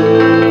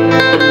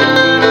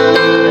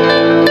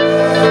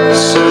 The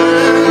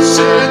sign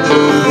said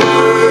the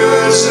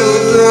words of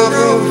the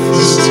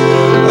prophets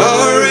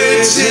are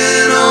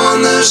written on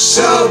the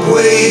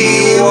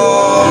subway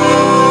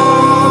walls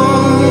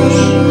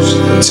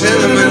and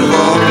tenement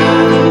halls,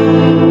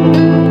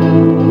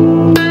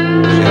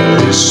 and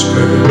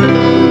whispered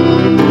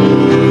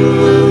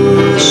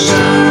the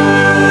sound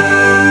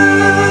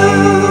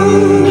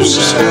of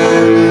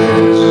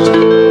silence.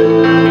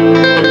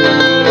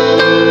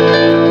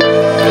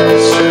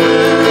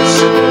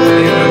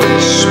 And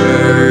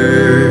whispered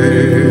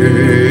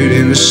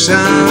in the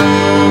sound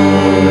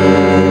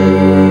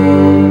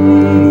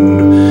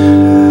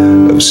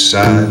of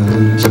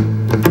silence.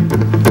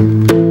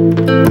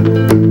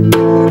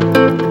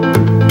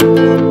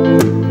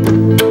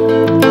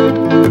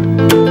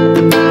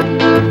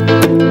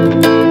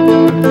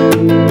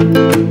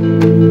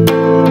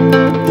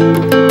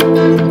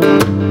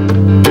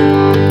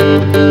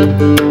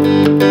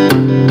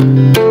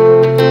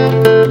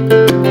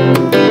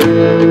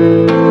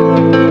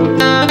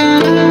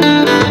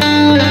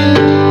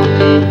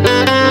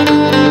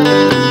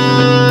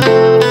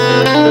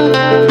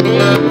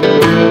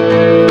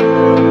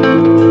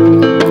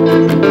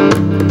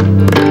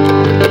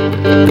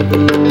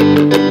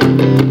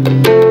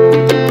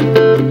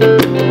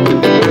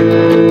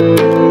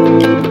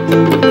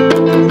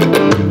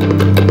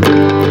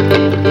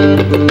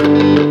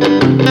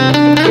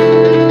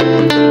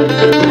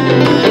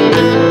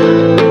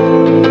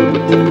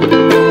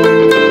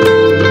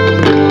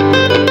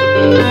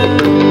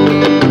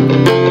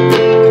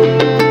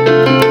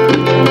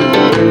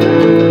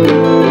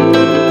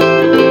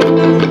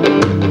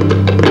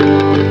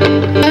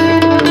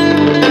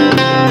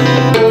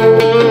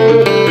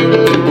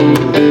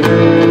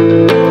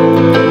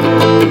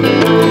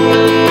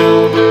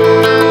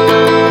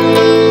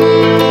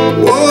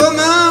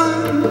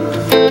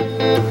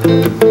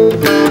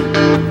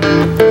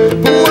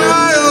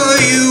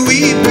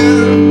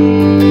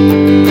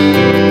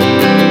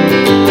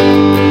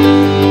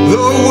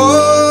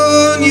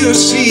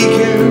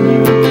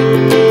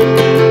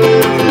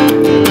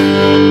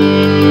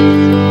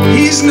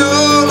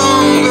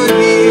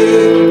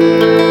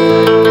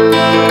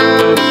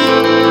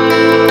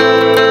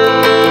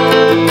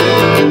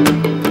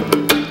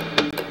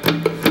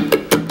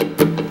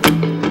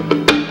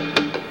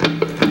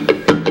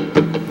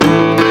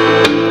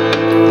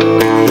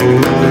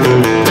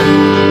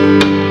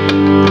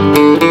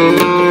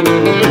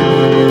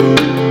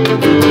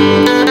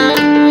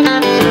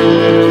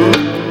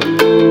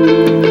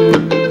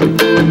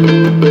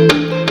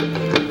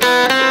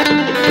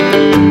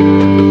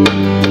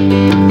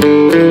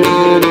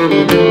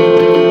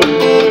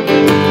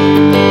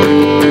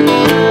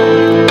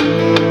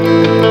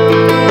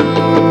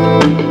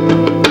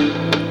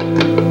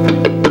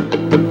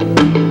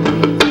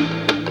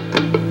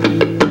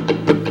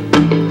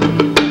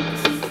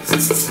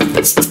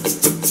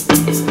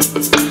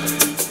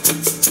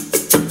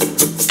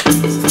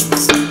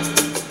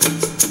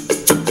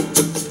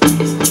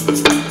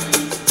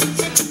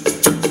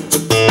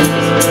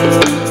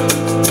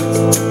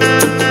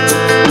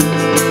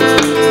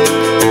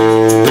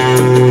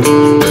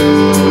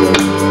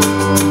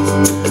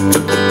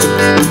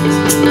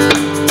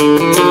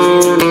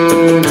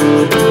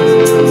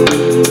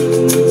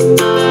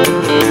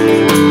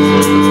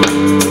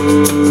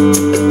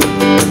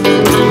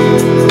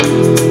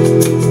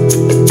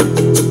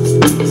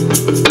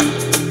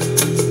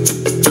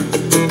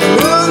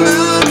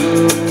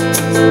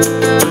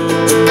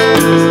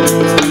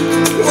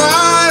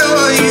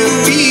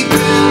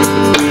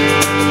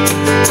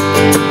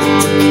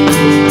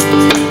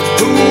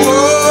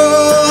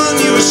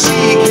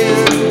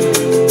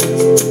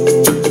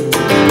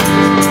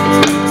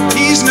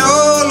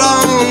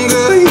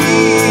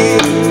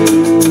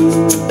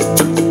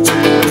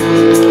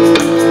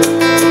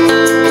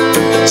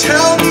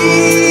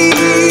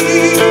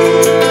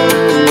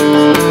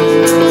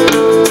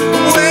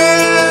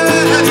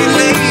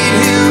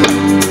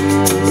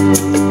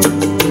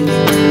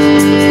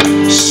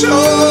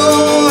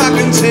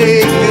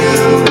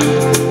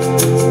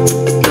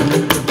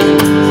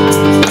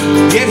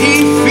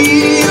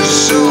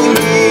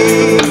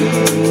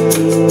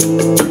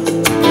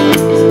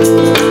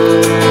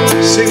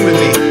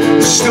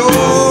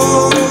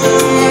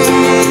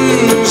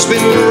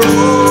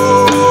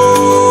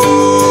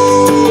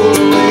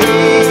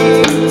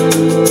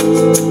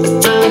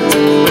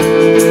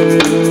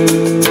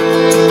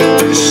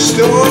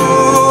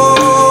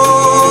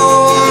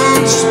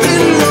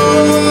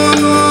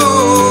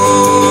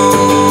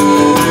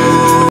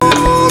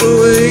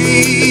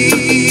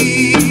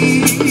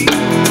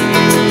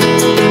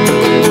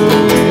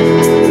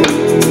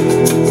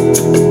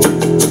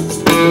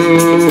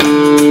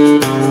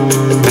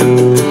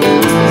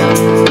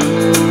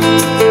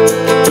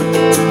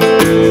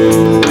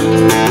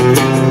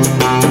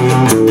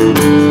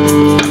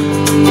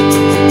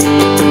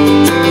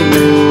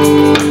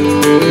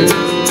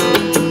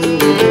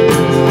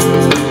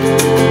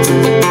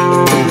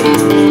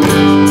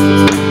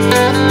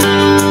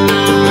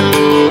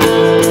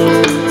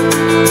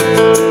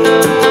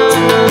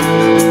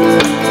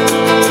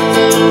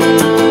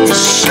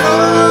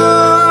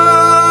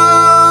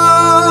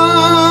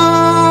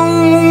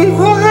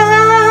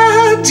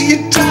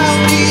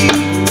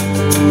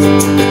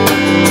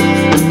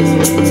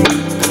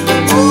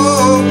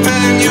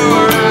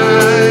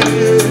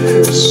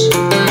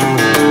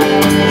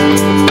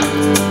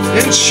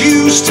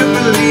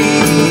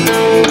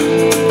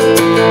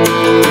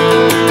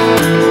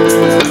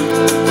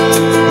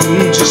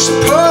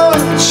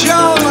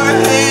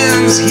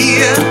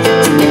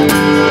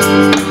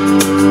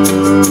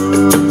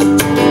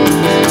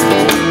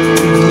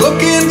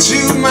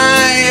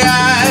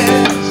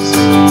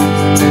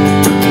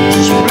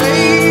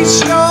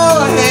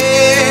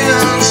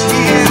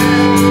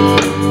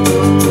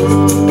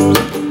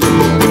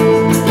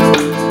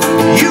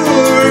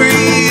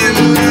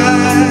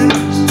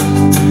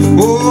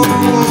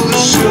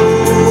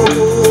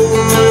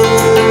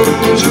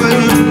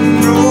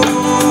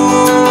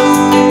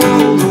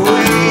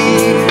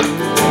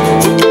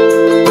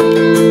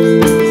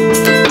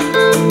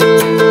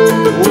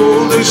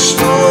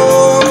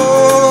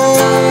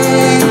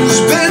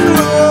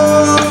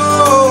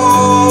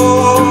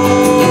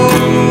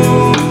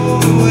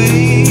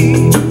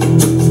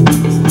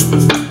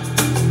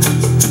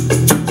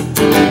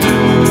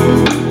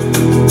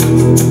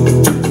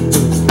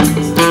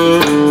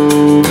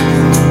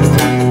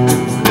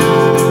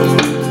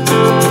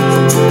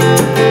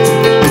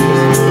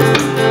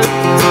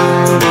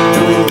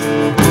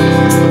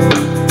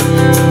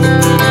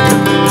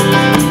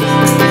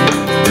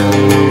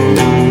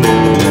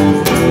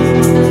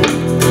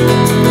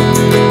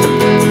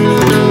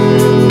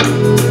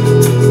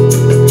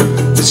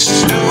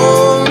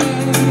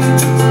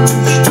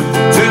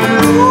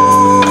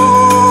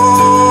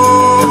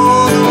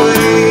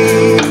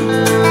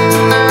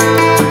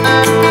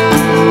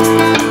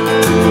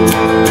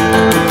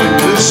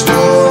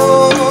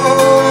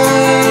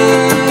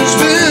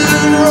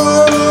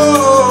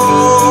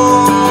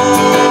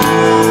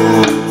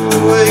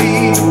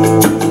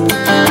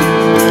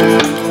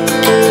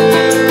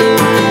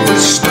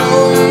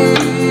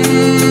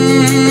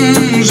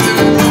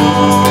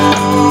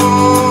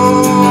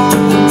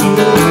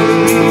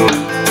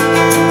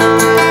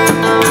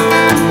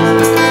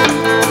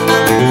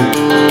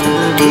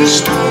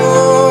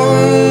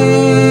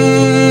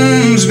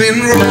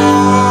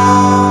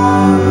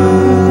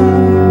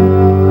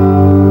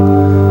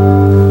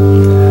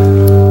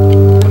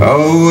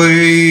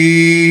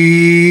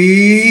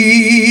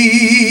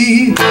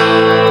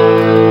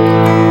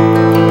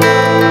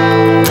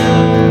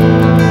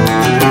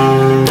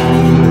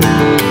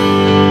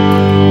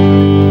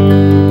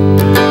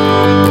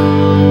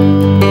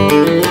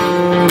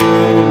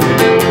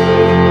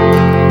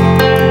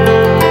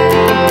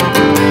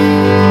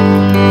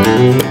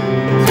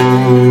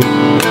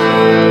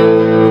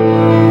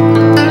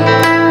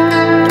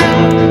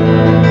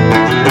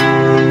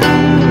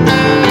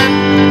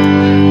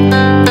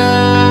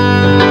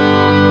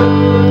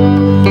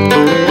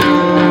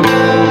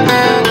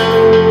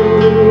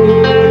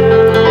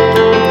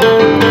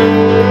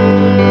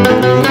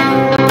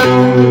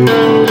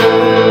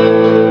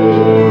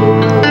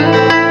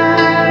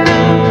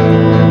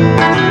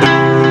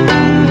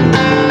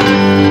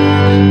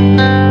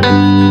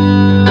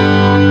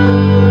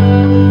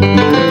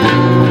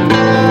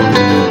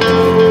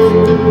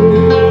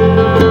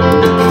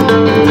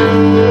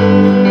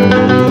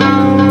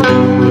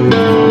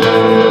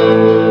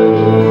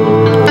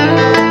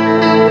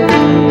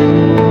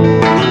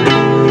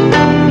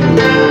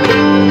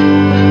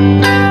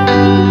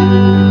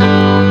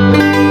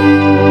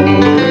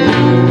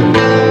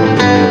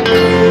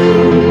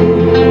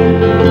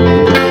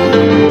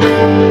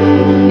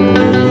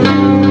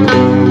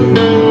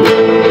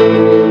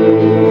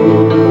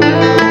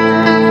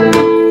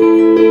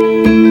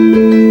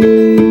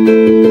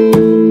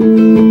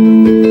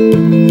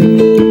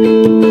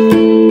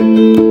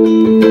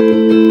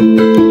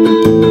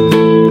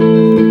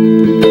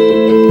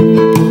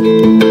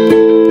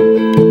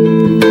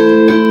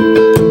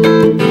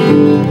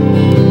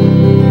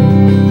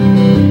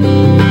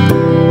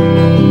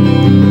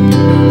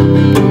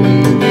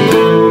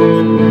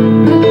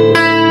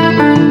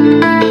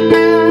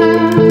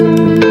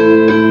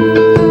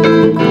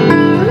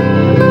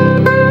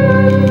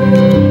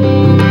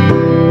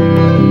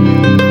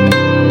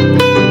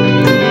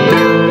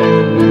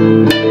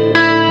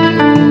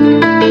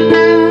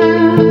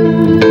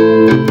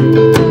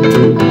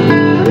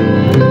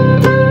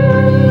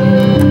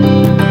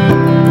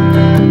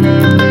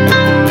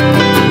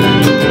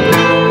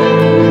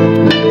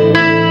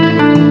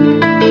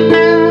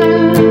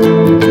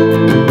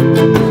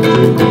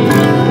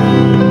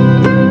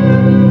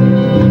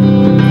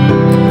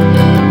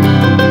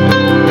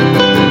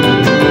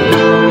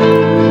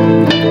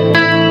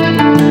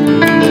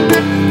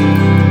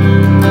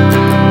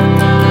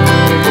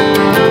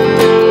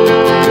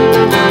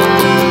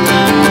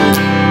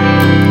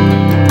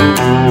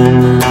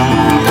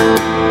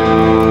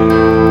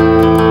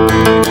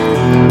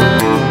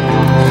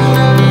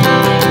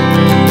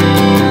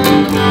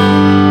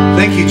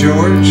 Thank you,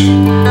 George.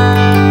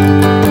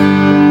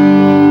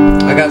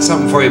 I got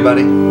something for you,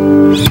 buddy.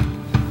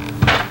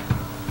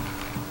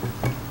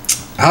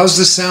 How's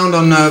the sound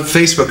on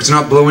Facebook? It's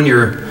not blowing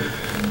your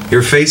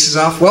faces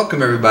off?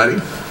 Welcome, everybody.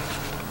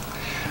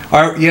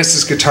 All right, yes,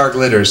 this guitar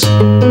glitters.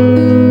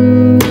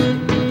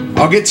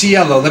 I'll get to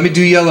yellow. Let me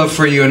do yellow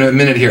for you in a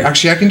minute here.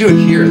 Actually, I can do it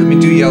here. Let me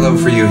do yellow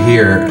for you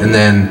here. And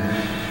then,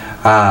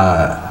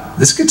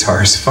 this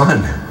guitar is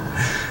fun.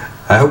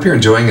 I hope you're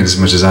enjoying it as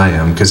much as I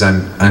am, because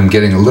I'm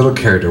getting a little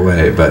carried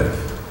away, but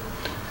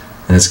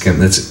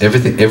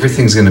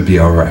everything's gonna be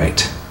all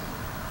right.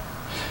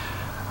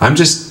 I'm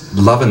just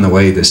loving the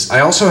way this. I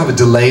also have a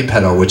delay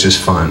pedal, which is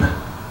fun,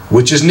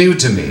 which is new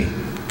to me.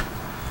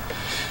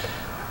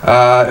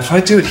 If I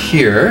do it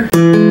here,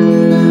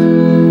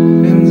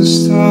 and the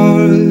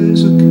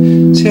stars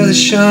see how they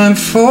shine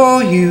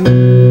for you.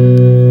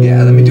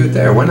 Yeah, let me do it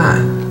there. Why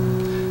not?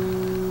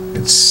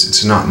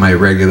 It's not my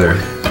regular.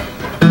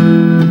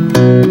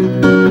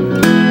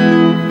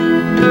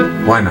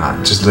 Why not?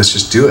 Let's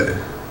just do it.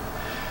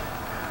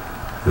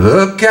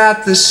 Look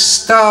at the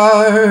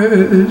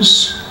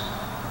stars.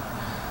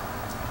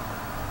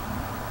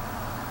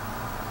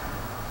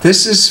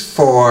 This is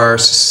for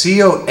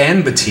Cecile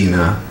and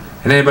Bettina,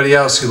 and anybody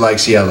else who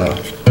likes yellow.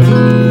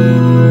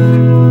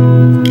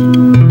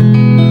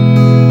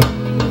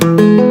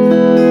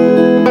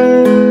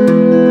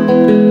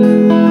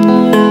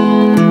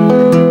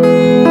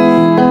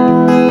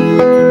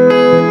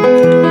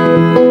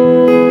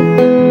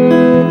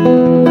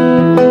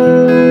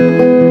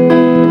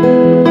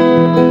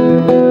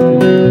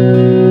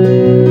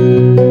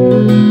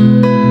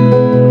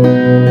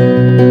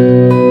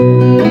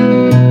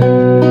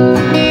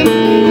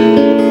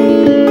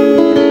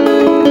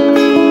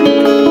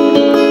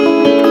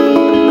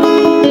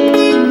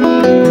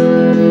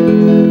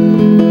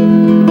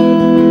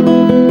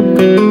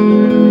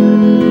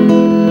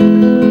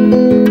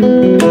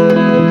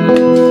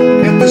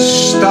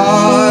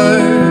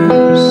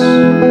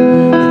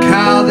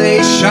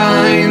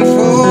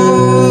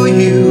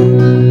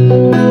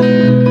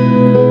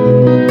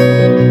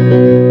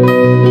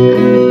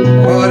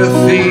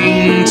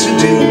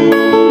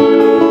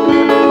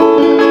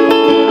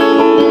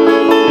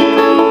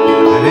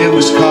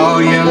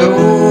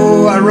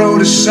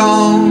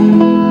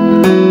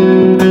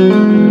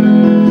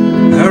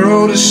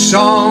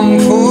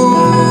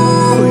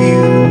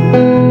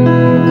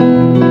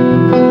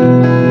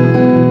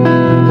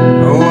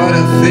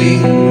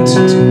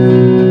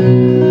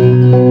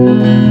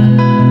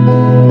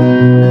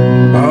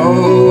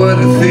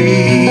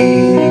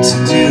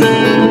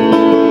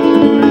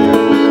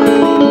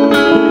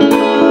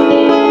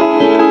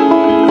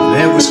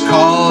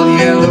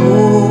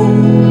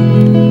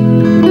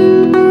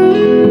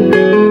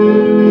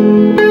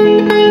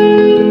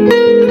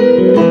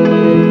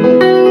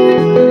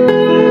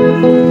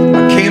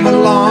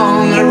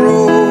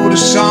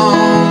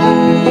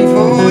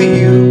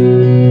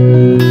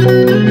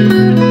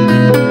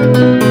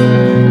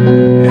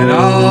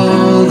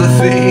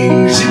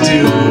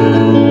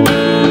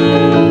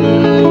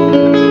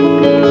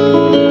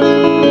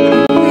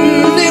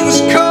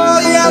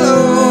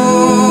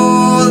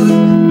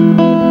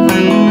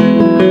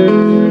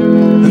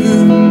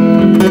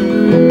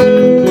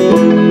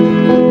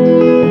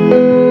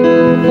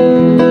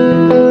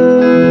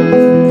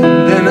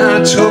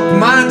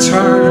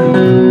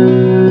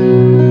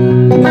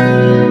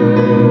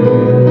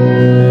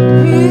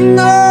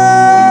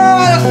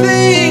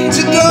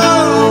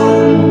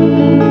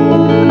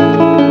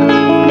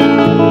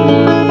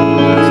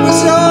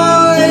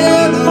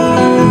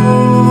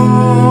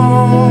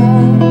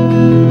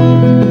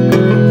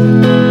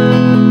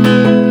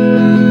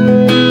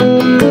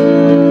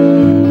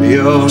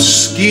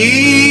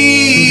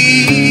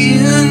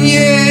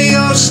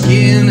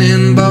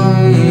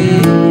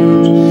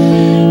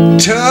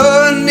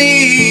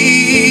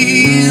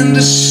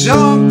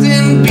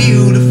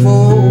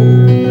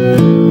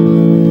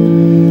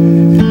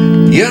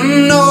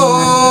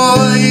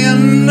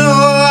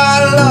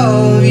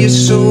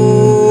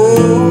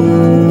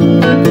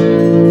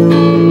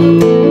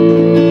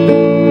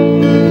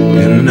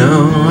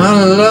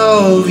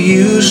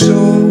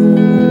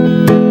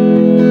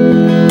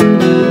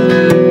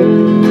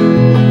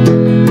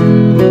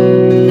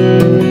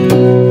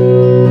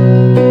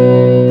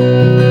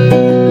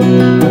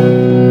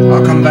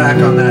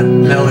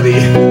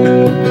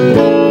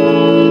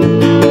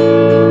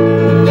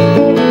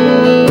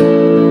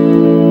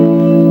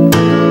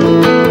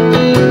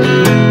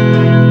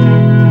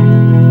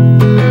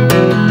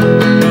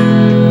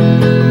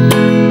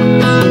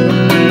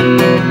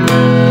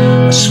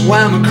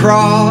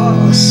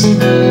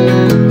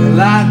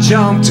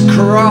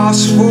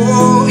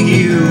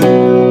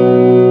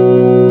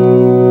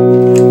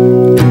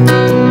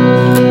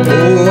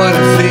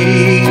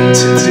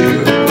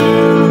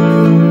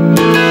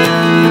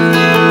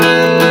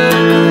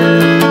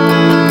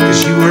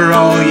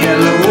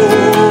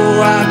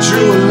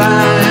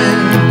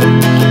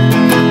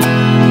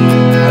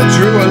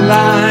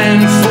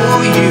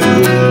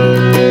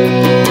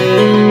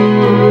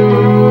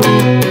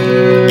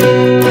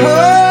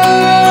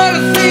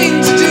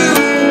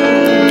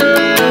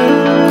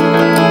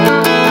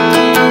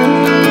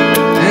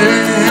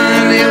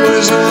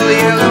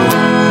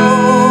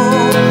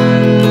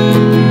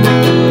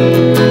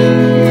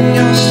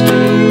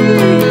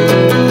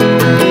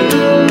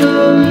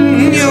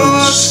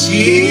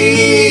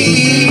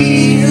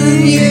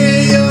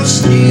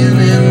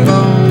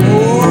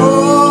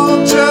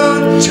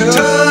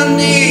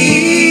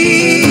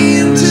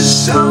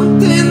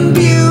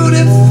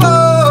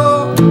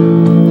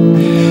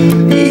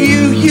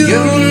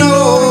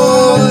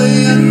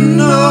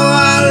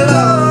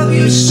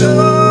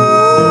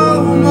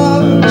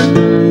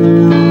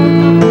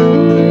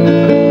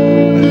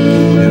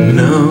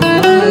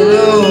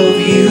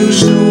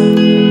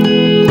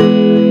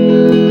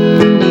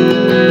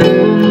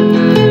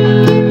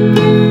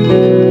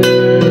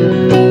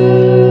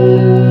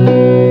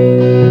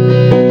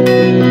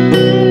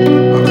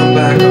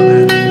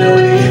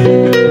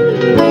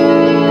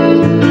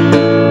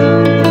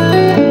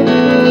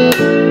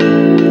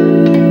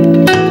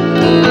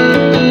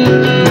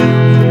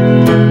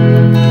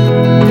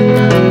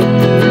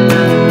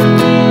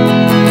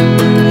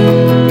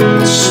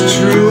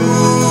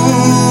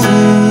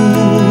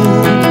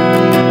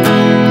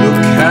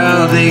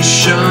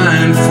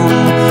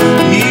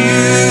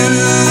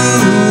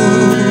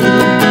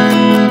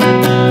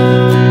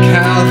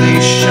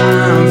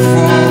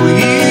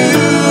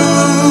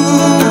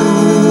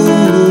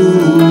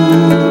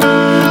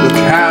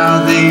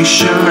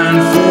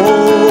 shine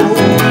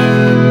for.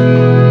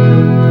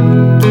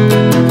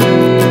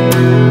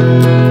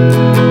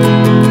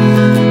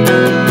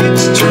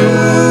 It's true,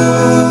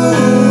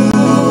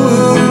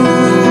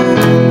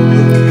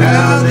 look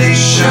how they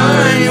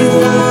shine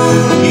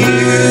for you.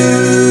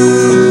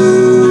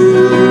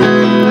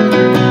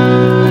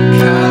 Look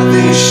how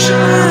they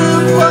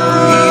shine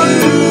for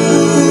you.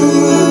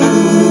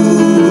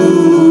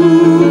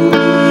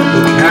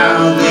 Look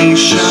how they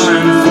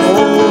shine for.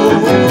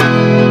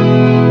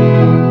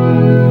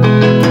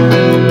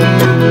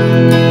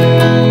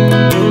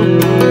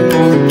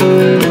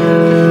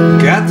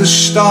 The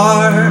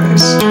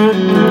stars,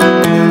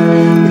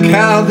 look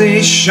how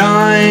they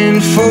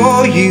shine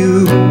for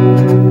you,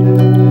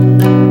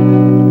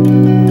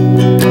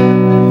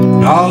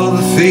 and all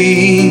the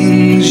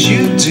things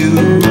you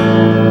do.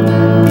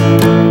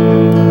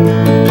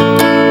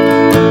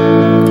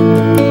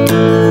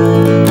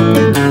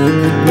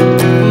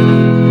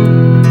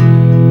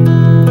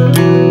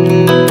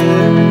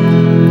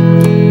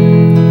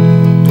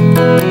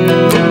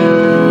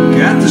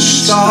 Got the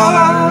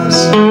stars,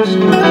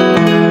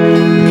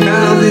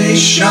 they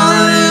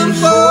shine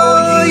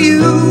for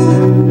you,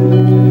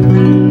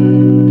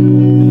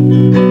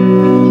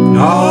 and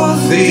all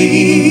the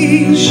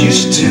things you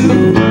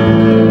do.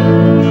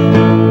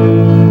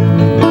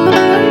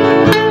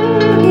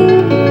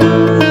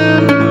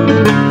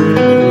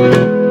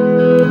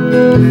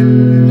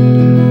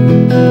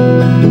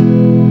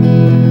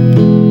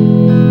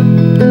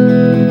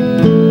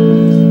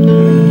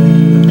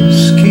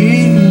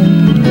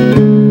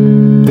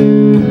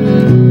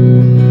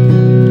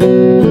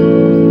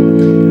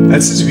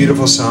 That's such a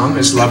beautiful song. I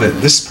just love it.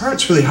 This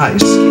part's really high.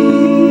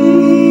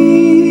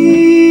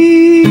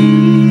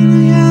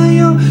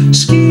 Your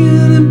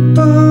skin and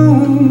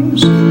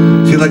bones.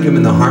 I feel like I'm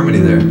in the harmony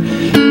there.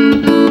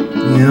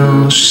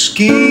 Your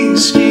skin.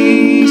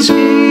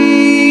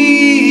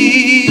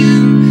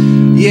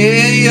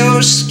 Yeah,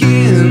 your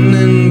skin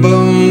and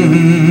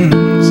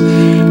bones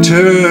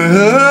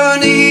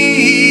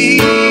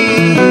turning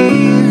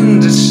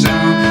into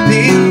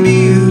something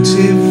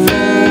beautiful.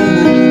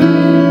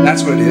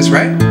 That's what it is,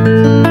 right?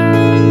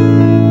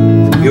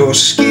 Your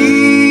skin,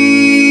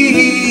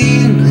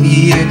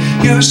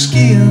 yeah, your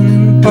skin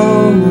and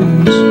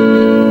bones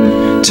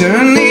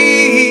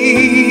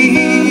turning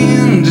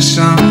into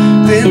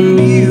something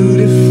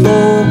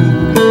beautiful.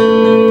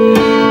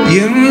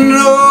 You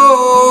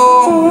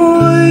know,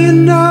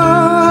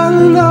 I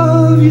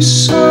love you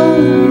so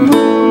much.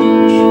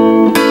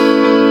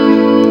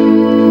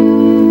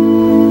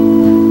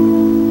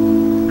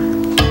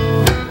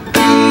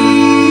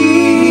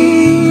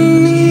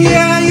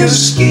 Yeah, your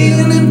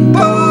skin and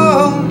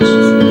bones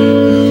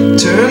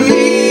turning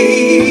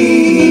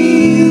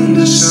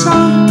into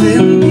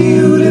something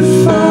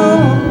beautiful.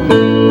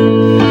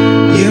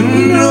 You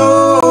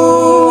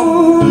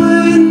know,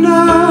 and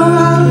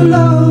I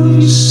love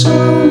you so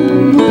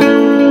much.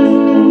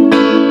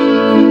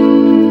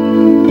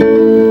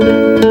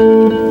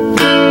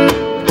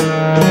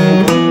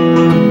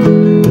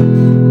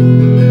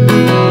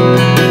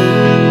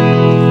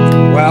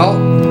 Well,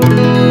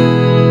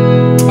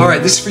 all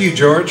right, this is for you,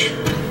 George.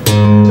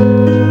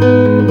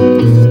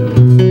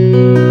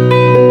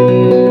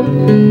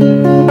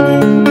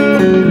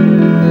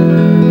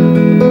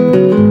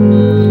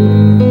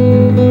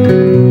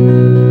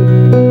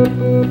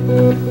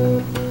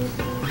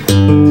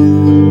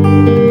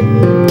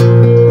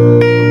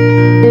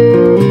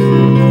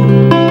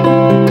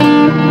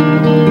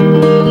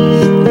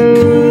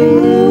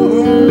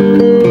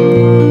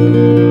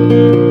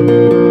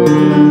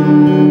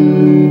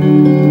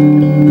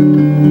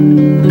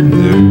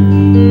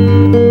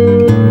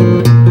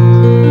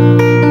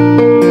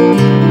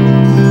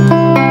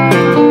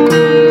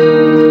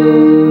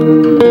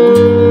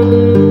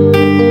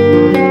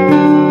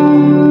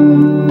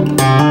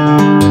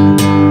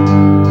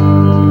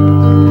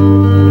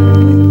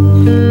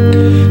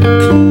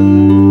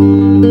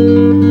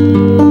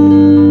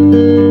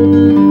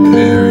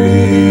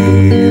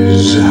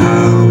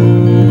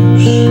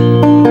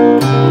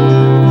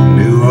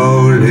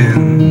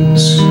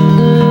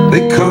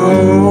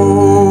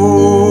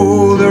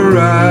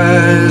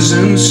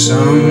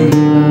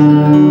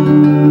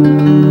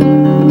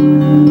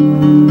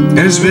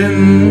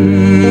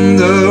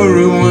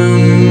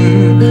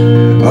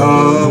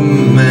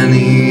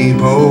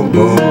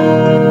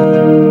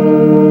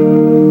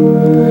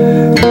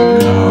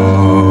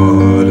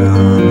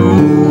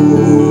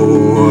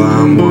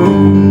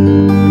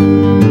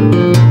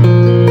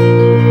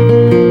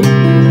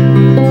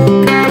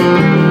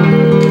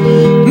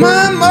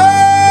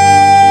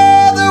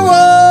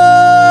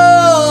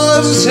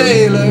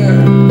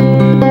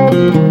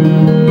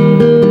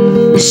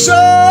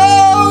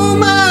 So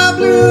my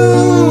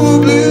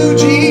blue, blue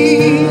jeans.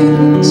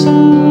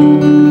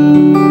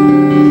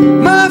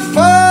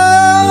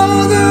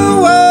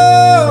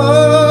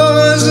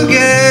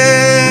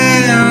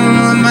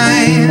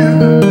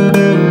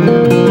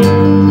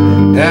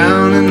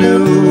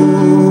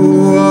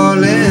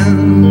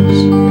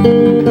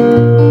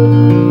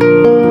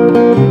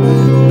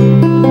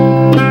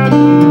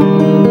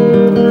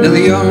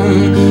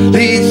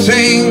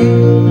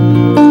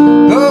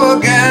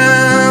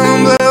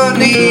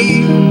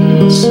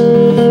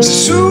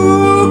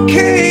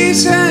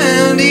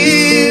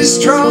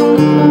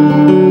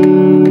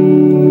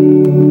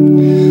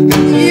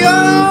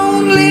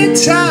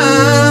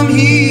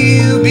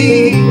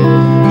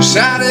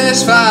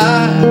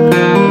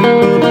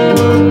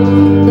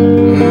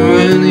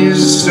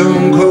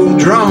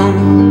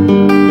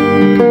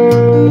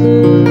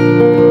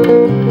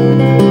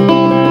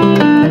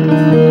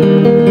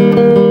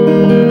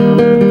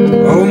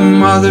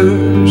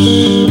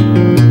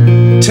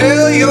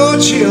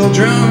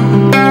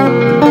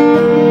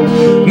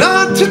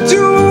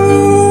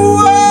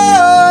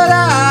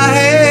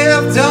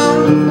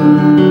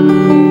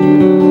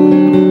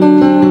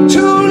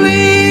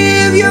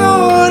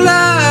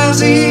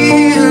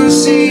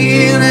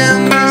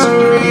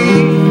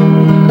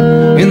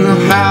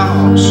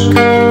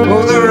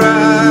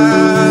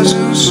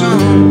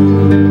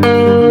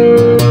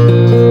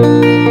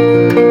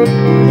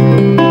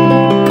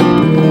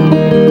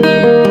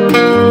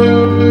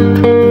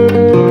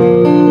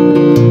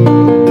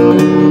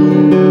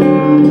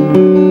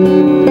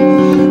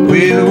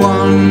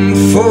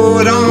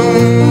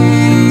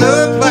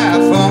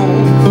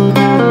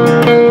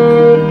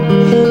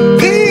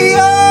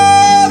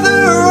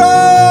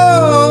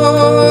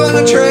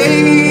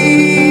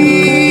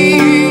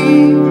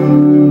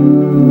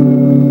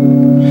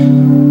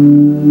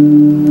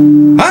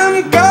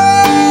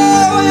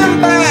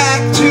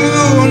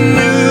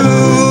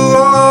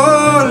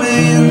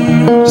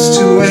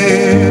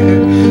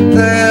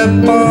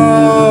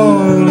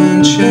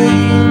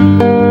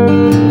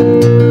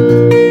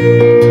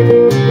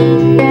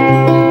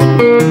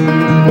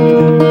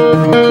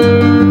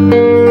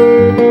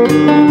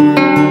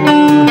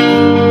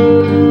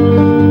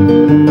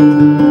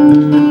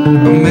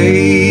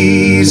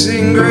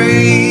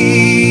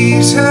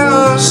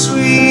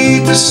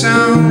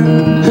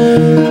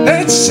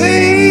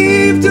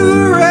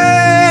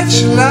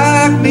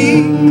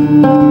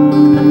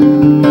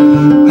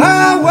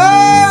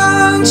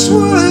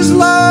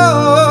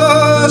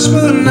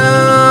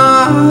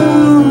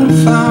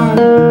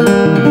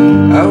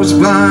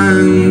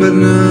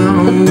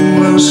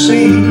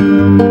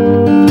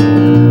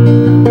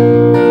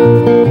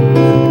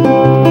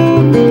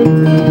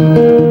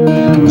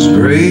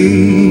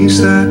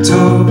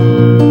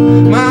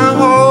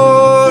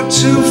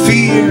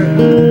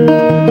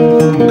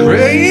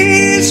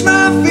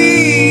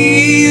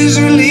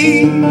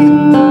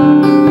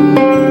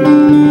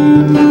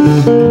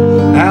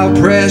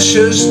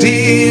 precious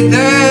did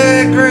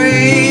that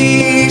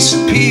grace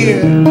appear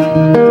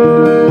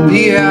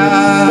the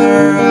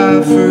hour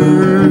I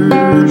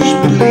first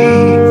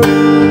believed.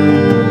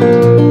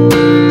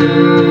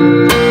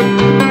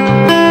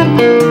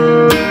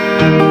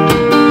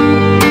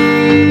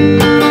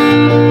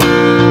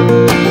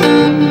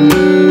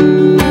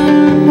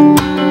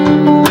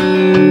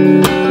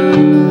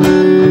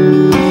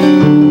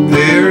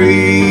 There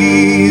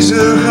is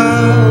a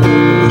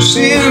house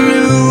in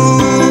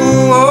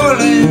New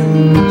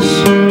Orleans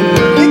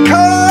they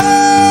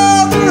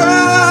call the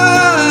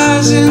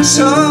Rising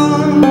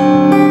Sun,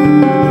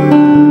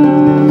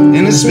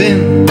 and it's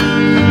been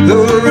the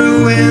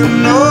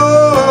ruin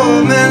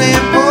of many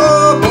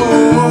poor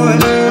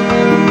boys.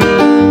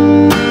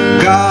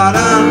 God, I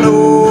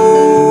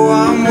know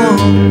I'm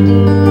one.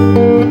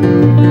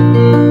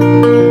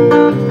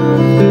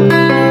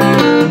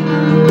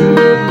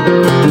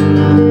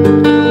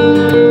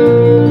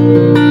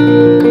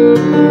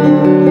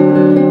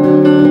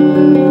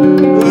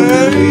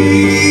 There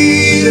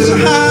is a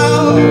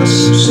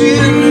house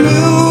in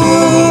New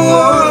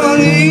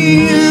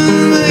Orleans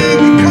they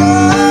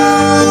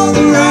call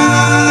the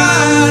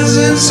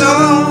Rising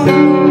Sun,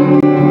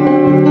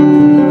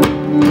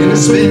 and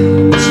it's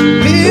been the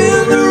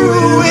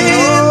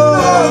ruin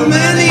of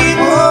many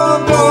poor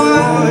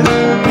boys.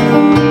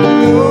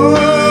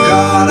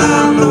 God, I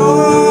know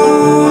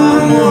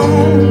I'm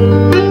one.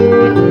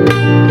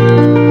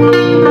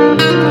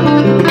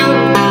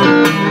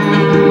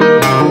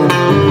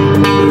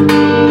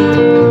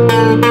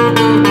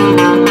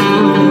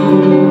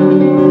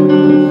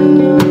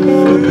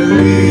 There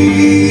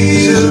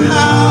is a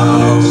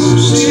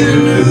house in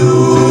New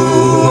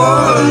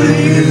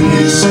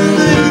Orleans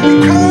they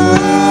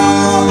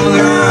call the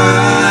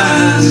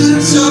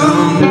Rising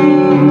Sun,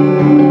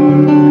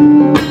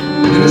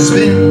 and it's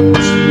been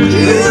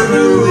the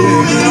ruin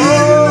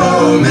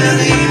of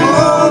many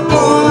poor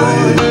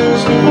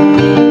boys.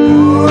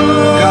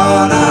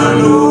 God, I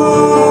know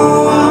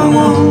I'm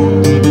one.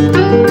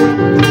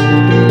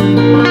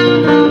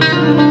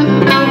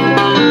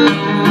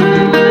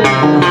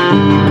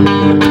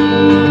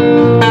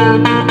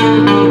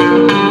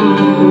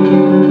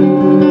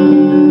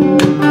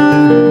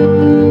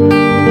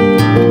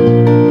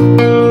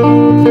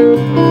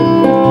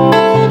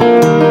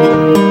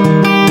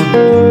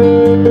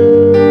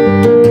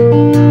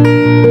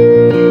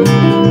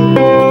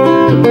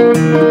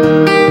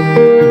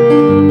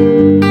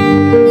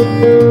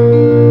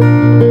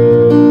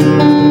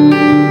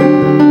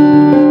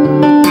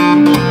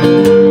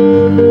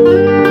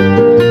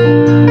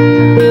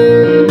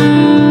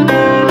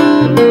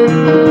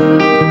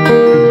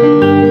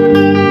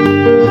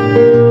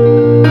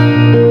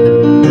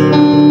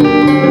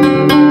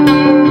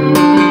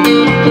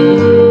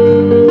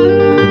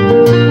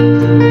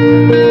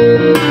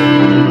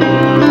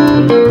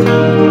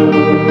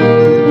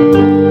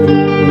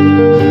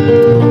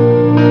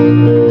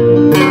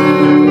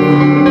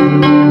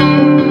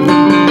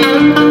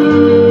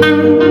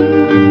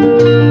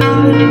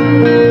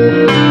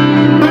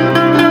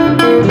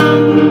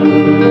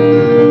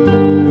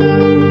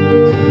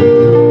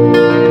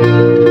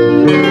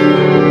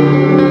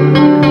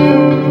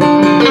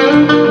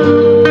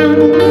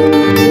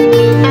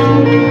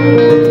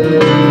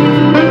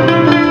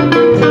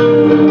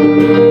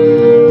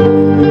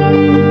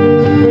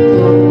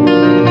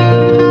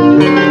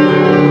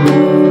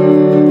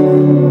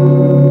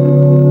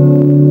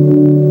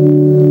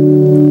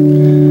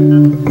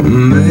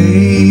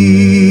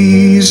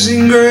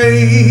 Amazing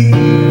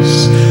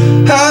grace,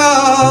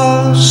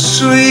 how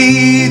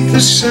sweet the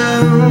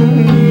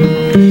sound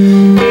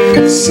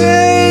that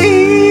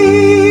saved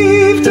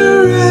a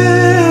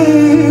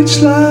wretch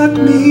like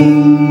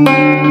me.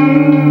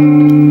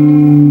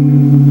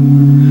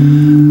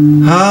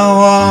 I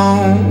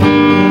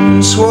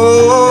once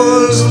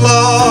was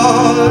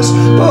lost,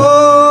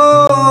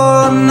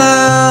 but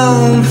now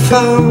I'm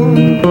found.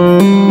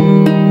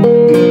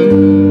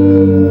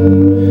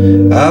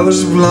 I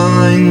was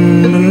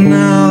blind, but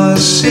now I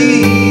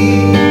see.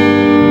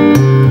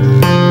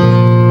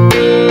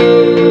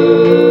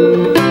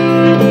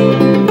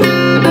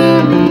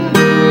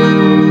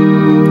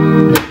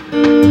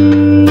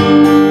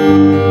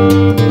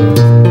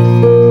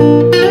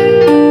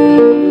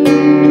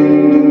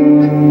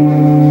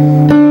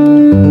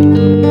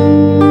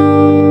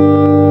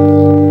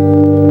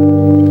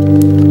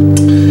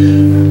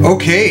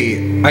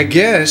 Okay, I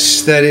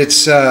guess that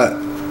it's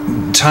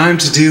time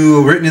to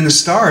do Written in the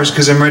Stars,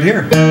 because I'm right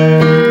here.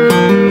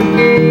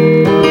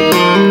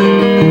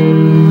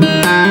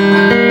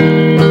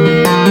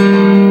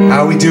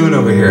 How are we doing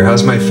over here?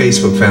 How's my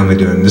Facebook family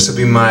doing? This will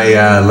be my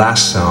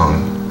last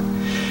song.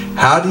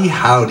 Howdy,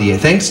 howdy.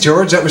 Thanks,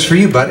 George. That was for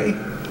you, buddy.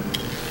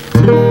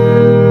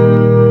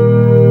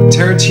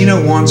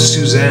 Tarantino wants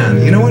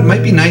Suzanne. You know what? It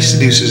might be nice to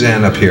do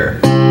Suzanne up here.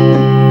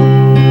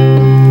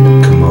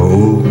 Come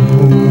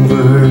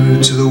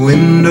over to the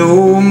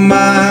window,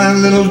 my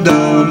little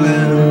darling.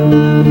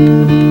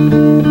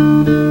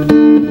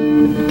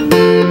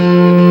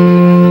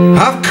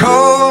 I've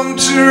come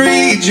to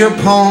read your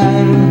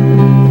poem.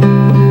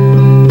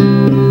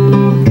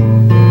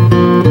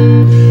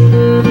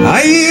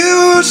 I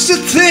used to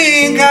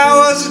think I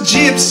was a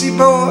gypsy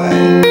boy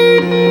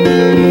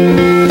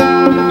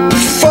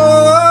before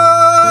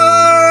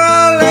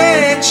I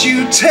let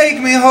you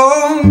take me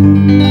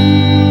home.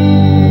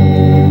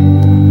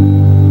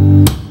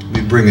 We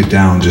bring it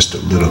down just a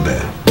little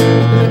bit.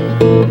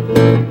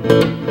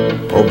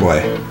 Oh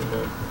boy.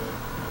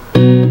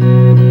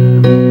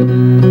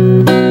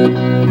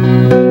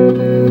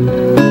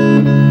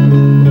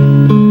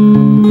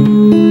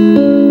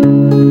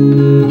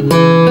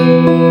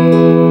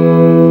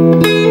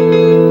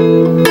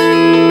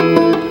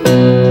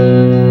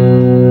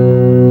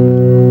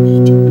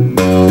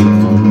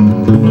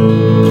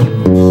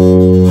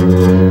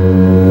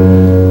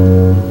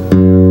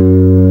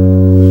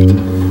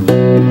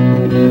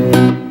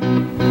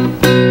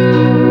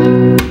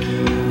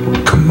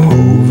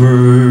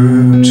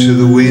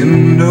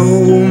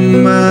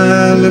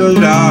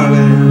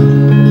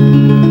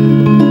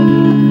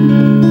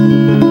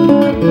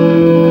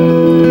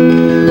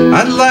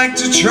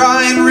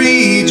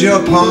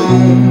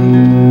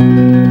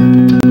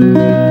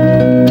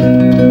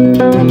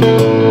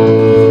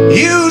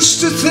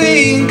 Used to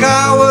think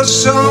I was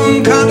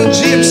some kind of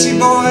gypsy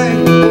boy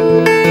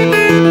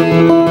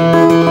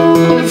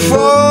before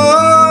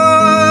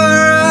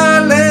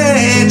I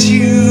let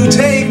you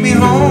take me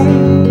home.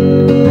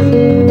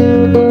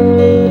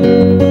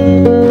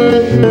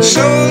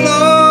 So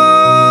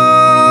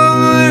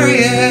long,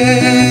 Marianne,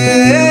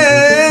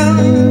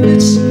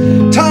 it's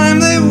time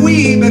that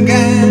we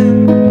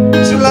began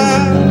to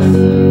laugh,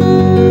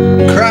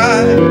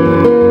 cry,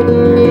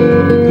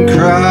 and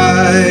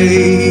cry,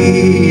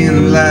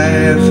 and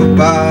laugh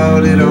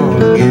about it all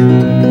again.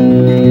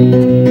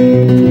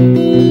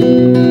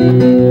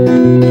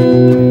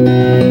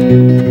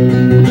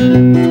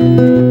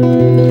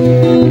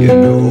 You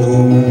know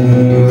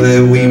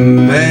that we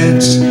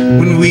met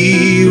when we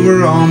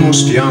were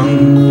almost young,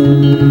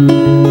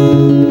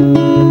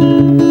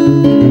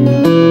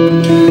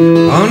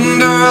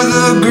 under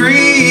the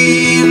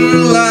green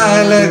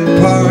lilac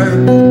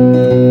park.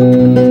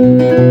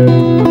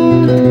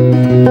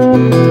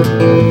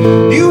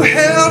 You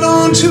held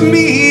on to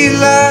me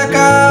like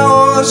I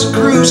was a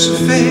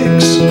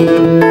crucifix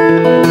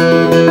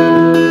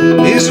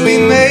as we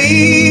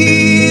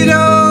made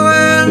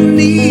our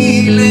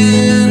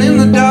kneeling in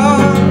the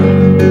dark.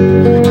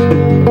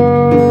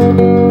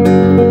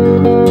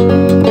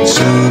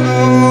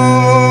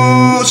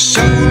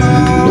 So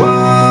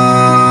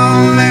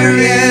long,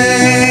 Marianne,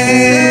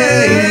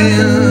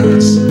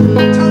 it's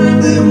time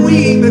that we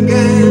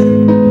began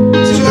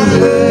to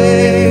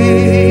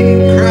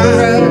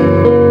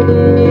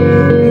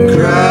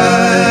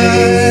cry,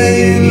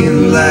 and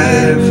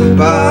laugh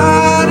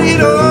about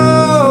it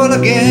all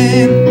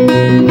again.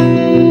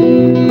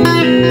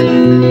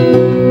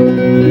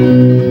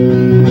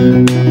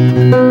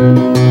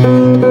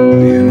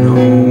 You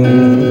know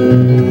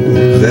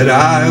that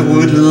I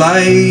would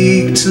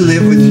like to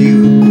live with you,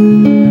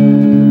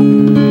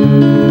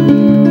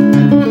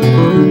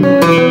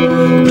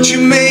 but you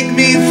make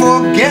me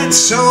forget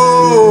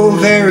so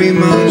very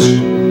much.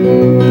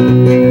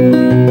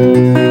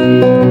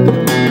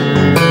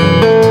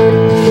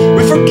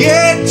 We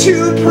forget to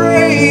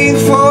pray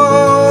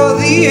for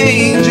the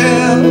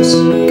angels,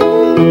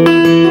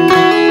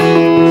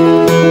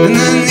 and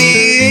then the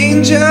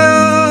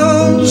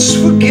angels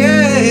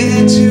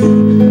forget to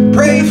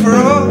pray for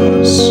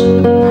us.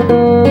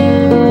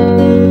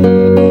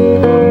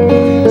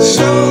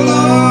 So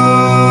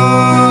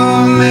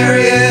long,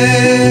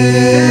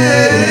 Marianne,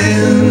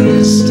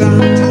 it's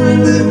time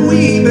that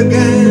we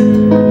began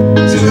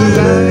to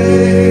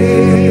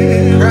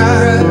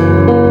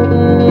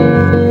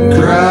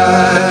cry,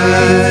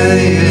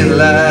 and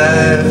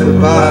laugh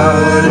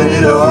about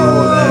it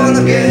all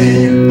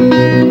again.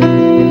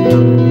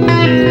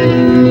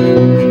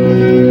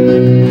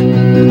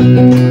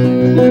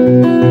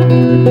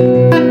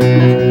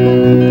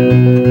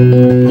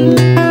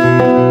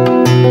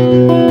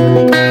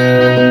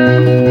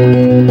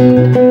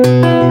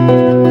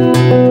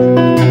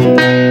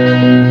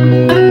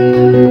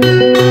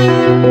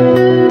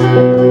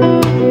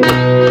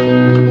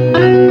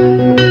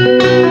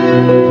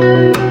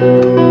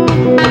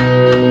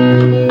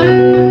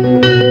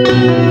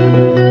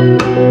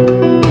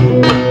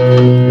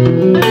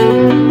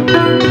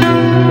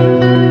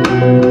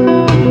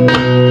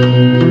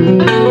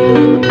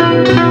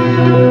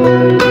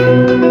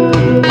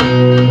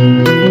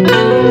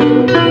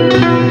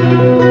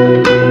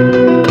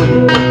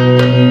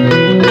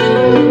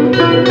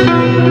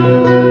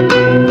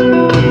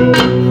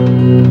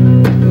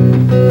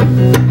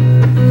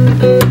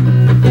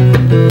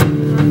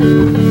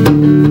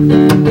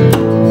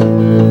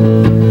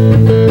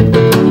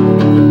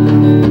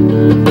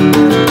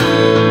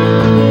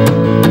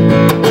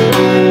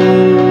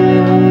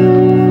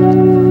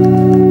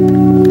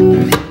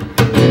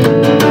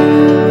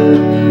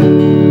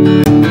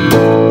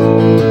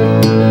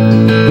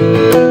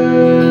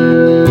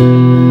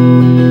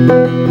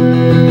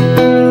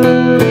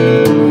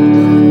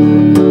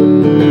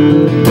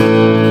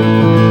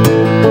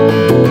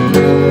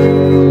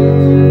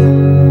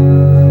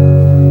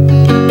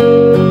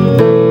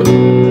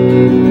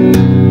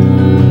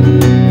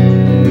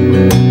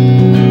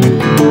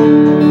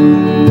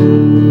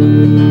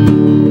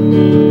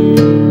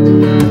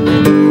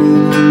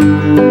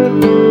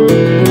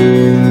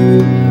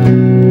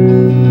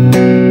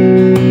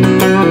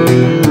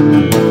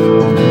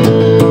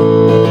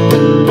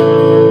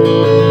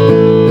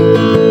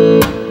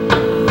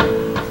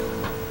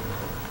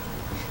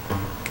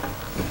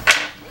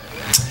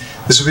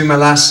 will be my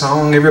last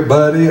song,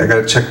 everybody. I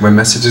gotta check my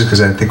messages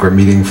because I think we're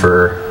meeting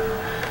for.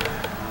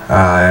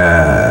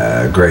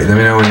 Great. Let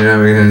me know when you're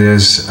done. It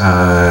is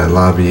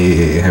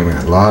lobby. Hang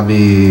on.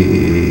 Lobby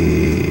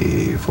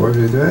 4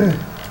 today.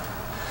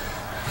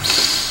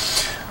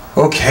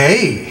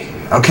 Okay.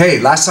 Okay.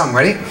 Last song.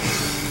 Ready?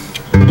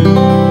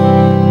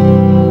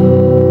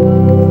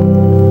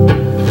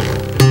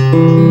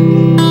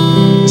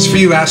 It's for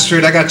you,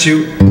 Astrid. I got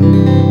you.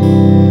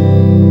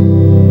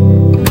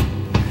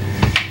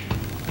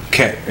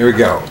 Okay, here we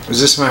go. Is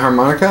this my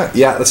harmonica?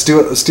 Yeah, let's do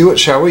it. Let's do it,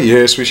 shall we?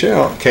 Yes, we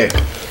shall. Okay.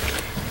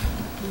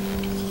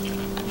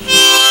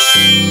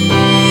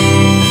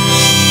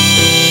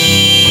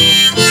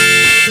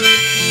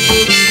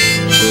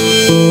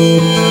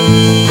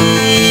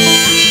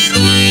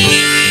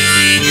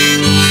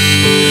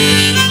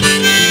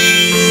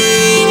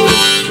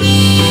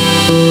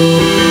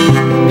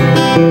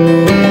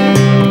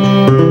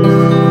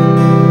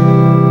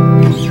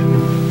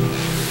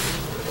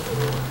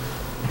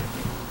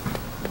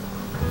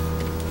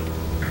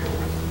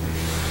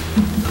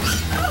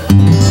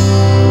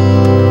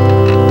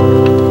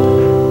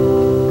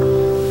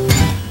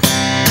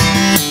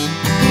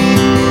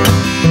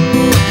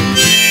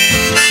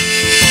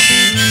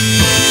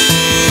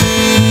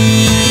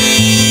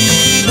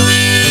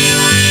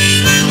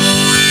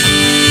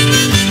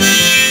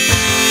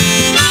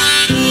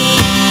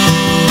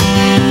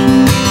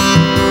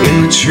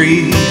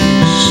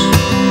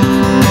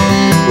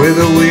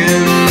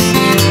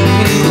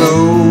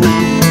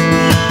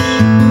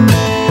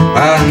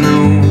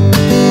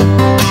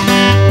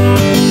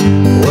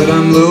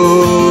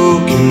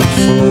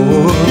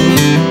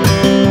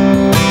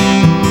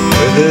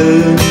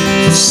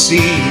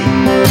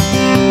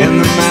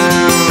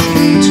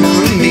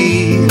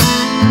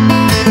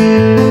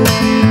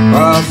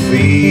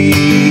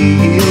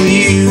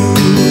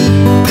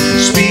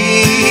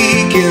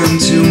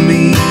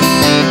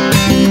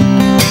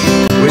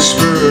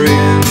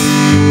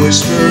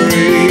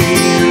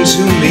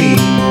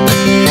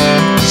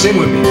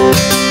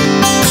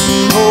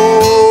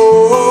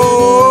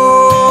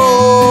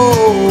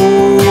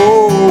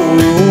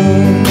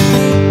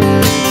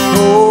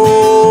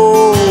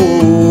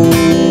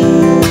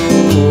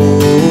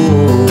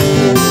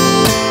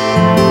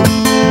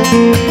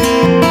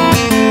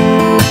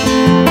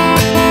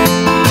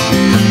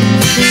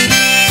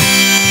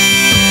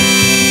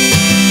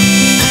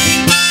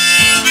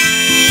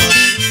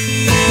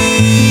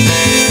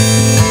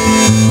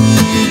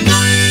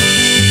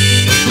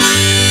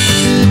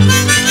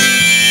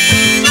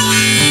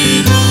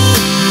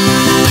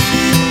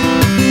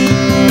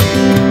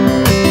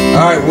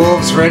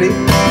 Ready?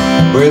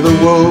 Where the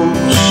wolves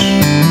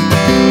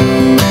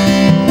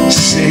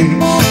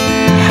sing a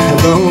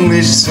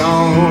lonely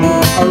song.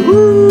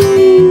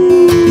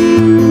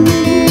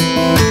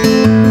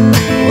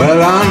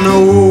 Well, I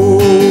know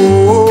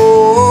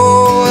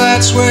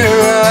that's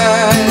where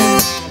I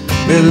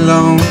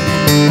belong,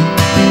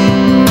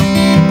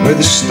 where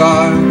the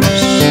stars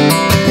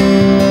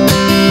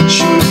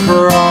shoot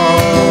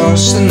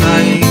across the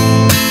night.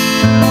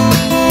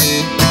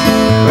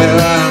 Well,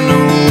 I know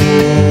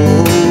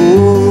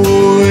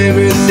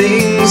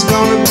everything's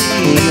gonna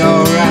be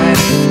alright.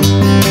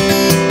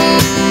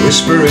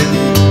 Whispering,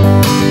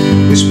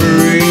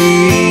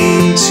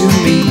 whispering to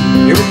me.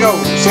 Here we go,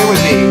 say it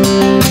with me.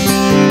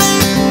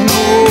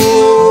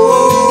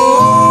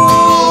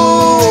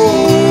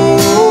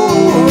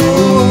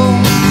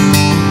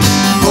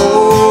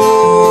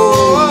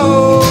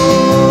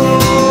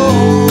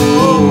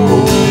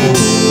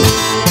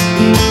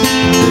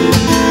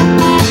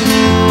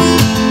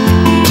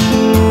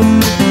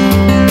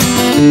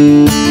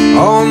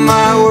 All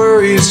my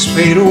worries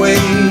fade away.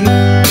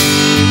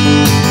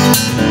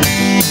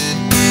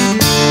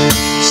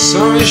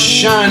 Sun is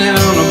shining on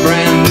a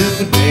brand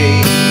new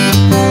day,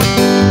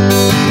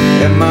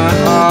 and my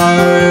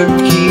heart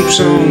keeps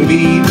on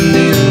beating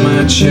in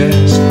my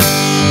chest.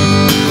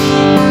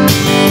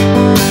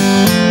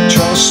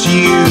 Trust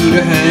you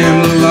to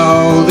handle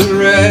all the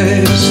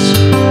rest.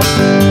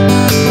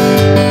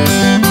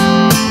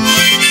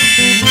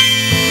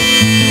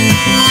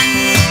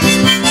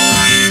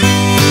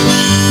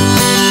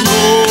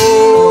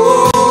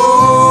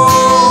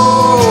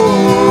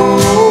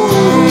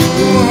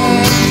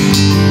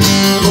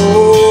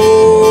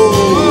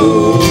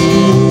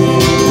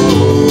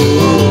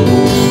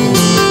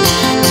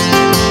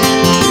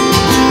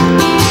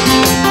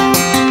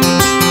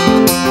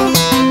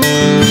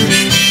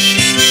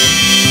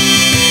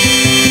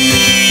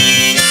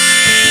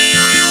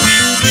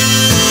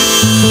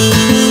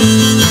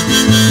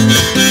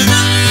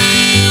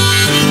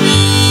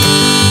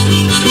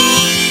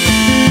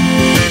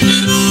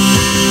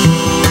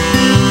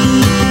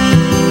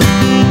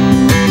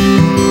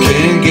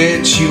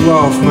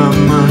 Off my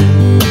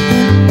mind,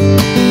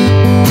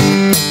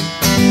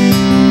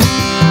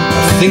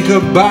 I think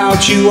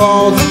about you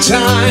all the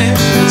time.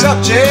 What's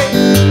up, Jay?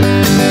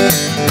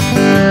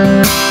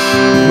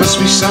 Must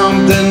be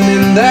something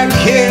in that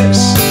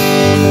kiss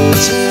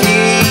to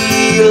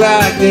feel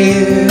like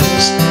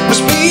this.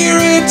 Must be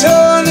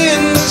return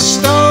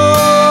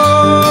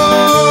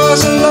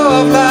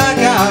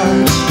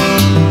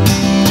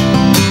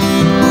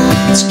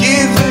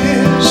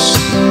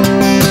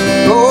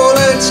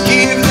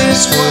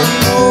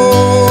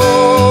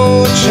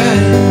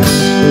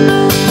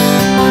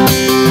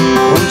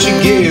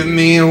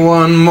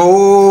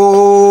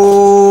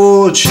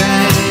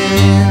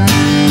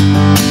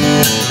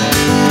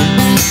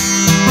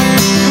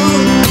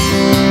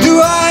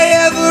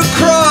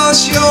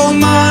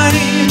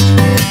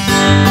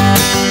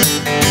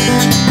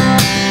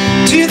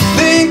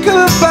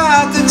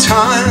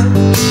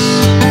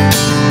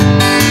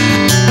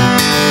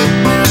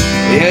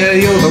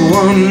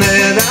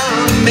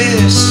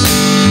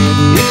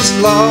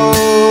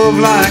love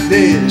like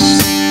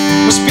this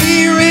must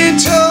be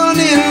written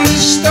in the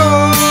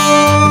stars.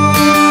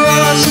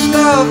 A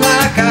love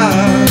like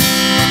ours.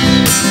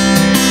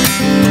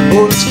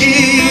 Oh, let's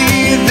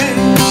give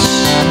this.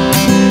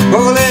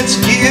 Oh, let's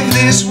give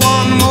this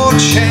one more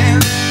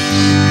chance.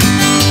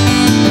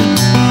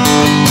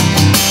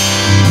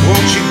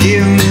 Won't you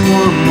give me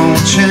one more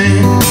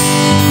chance?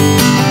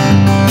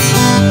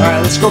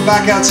 Alright, let's go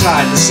back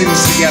outside. Let's sing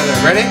this together.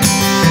 Ready?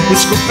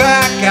 Let's go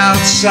back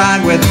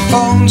outside where the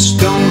phones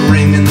don't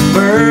ring and the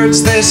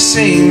birds, they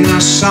sing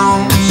our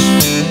songs.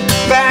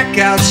 Back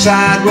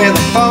outside where the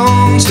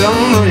phones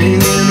don't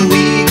ring and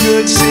we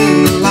could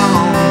sing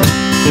along.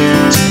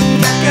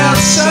 Back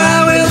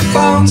outside where the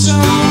phones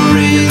don't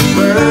ring and the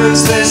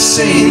birds, they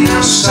sing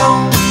our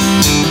songs.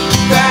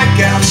 Back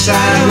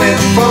outside where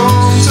the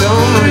phones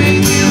don't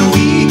ring and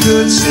we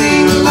could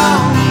sing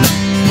along.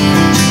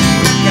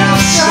 Back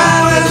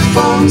outside where the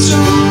phones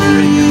don't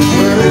ring and the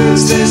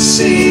birds, they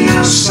sing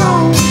our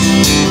song.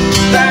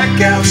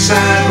 Back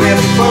outside where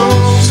the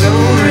phones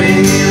don't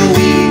ring and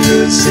we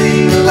could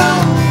sing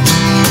along.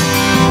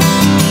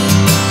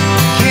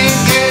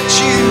 Can't get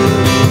you,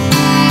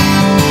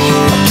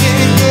 I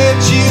can't get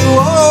you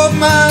off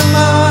my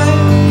mind.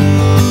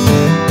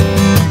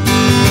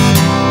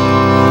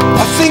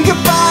 I think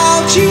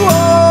about you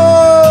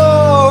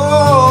all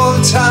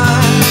the time.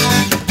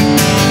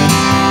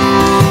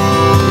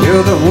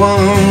 You're the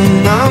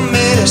one I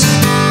miss.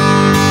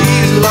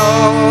 Is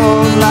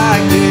love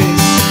like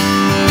this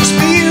must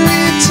be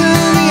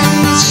written in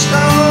the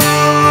stars.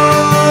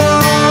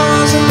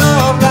 A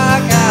love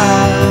like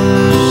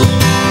ours.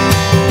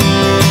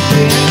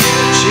 Can't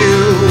get you,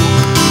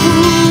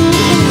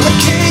 I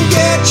can't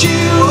get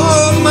you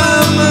off my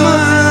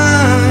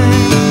mind.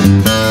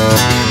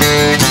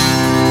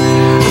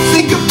 I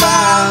think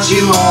about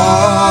you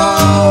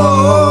all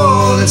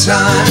the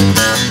time.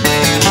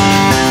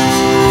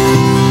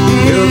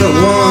 You're the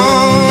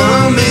one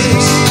I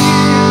miss.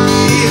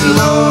 Is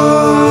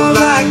love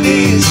like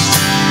this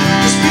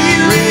must be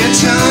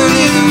written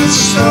in the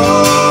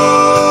stars.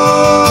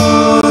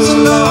 A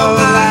love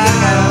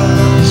like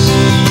ours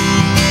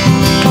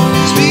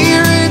must be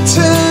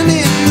written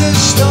in the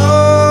stars.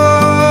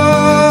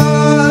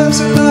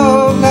 A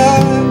love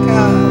like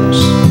ours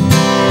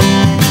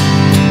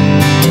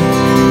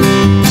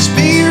must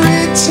be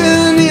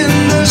written in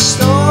the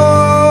stars.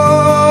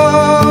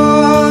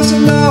 A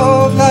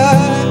love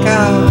like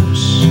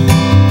ours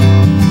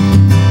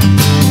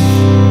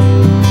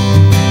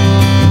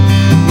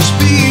must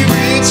be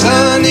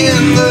written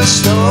in the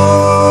stars.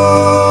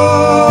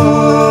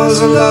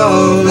 A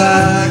love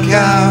like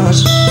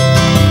ours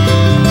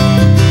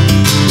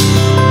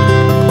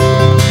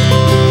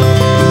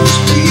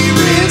must be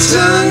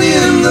written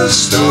in the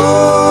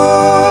stars.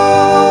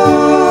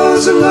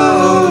 A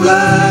love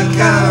like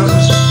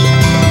ours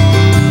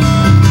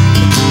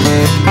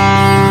must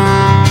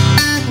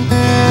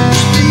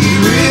be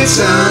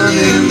written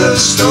in the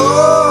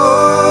stars.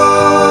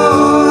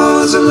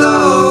 A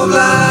love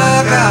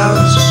like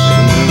ours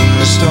in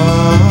the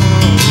stars.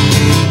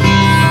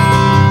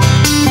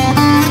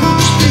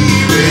 Must be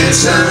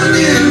written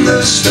in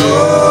the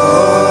stars.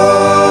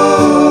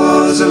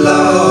 A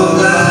love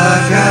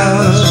like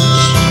ours.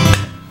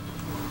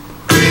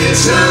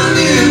 Written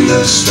in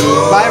the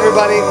stars. Bye,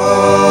 everybody.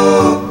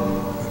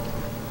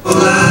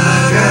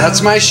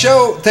 That's my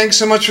show. Thanks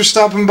so much for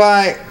stopping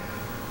by.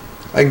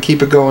 I can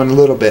keep it going a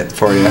little bit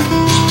for you.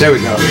 There we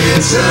go.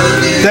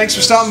 Thanks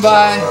for stopping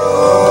by.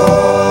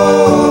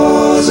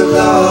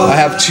 I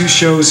have 2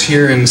 shows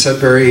here in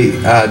Sudbury.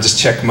 Just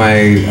check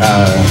my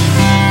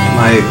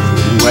my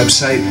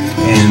website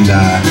and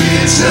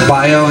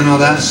bio and all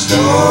that.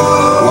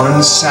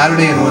 One's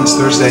Saturday and one's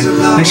Thursday.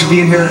 Thanks for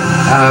being here.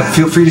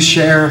 Feel free to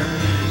share,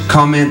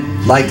 comment,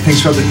 like.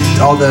 Thanks for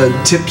all the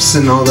tips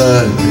and all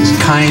the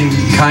kind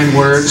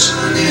words.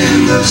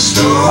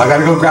 I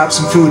gotta go grab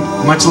some food.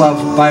 Much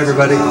love. Bye,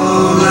 everybody.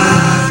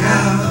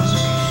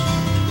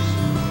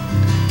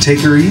 Take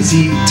her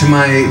easy to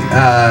my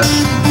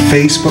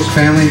Facebook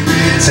family.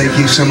 Thank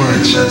you so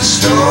much.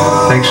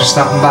 Thanks for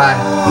stopping by.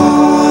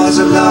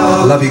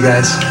 I love you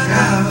guys.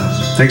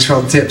 Thanks for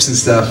all the tips and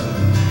stuff.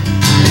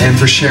 And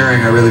for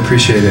sharing. I really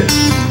appreciate it.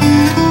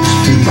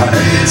 Bye.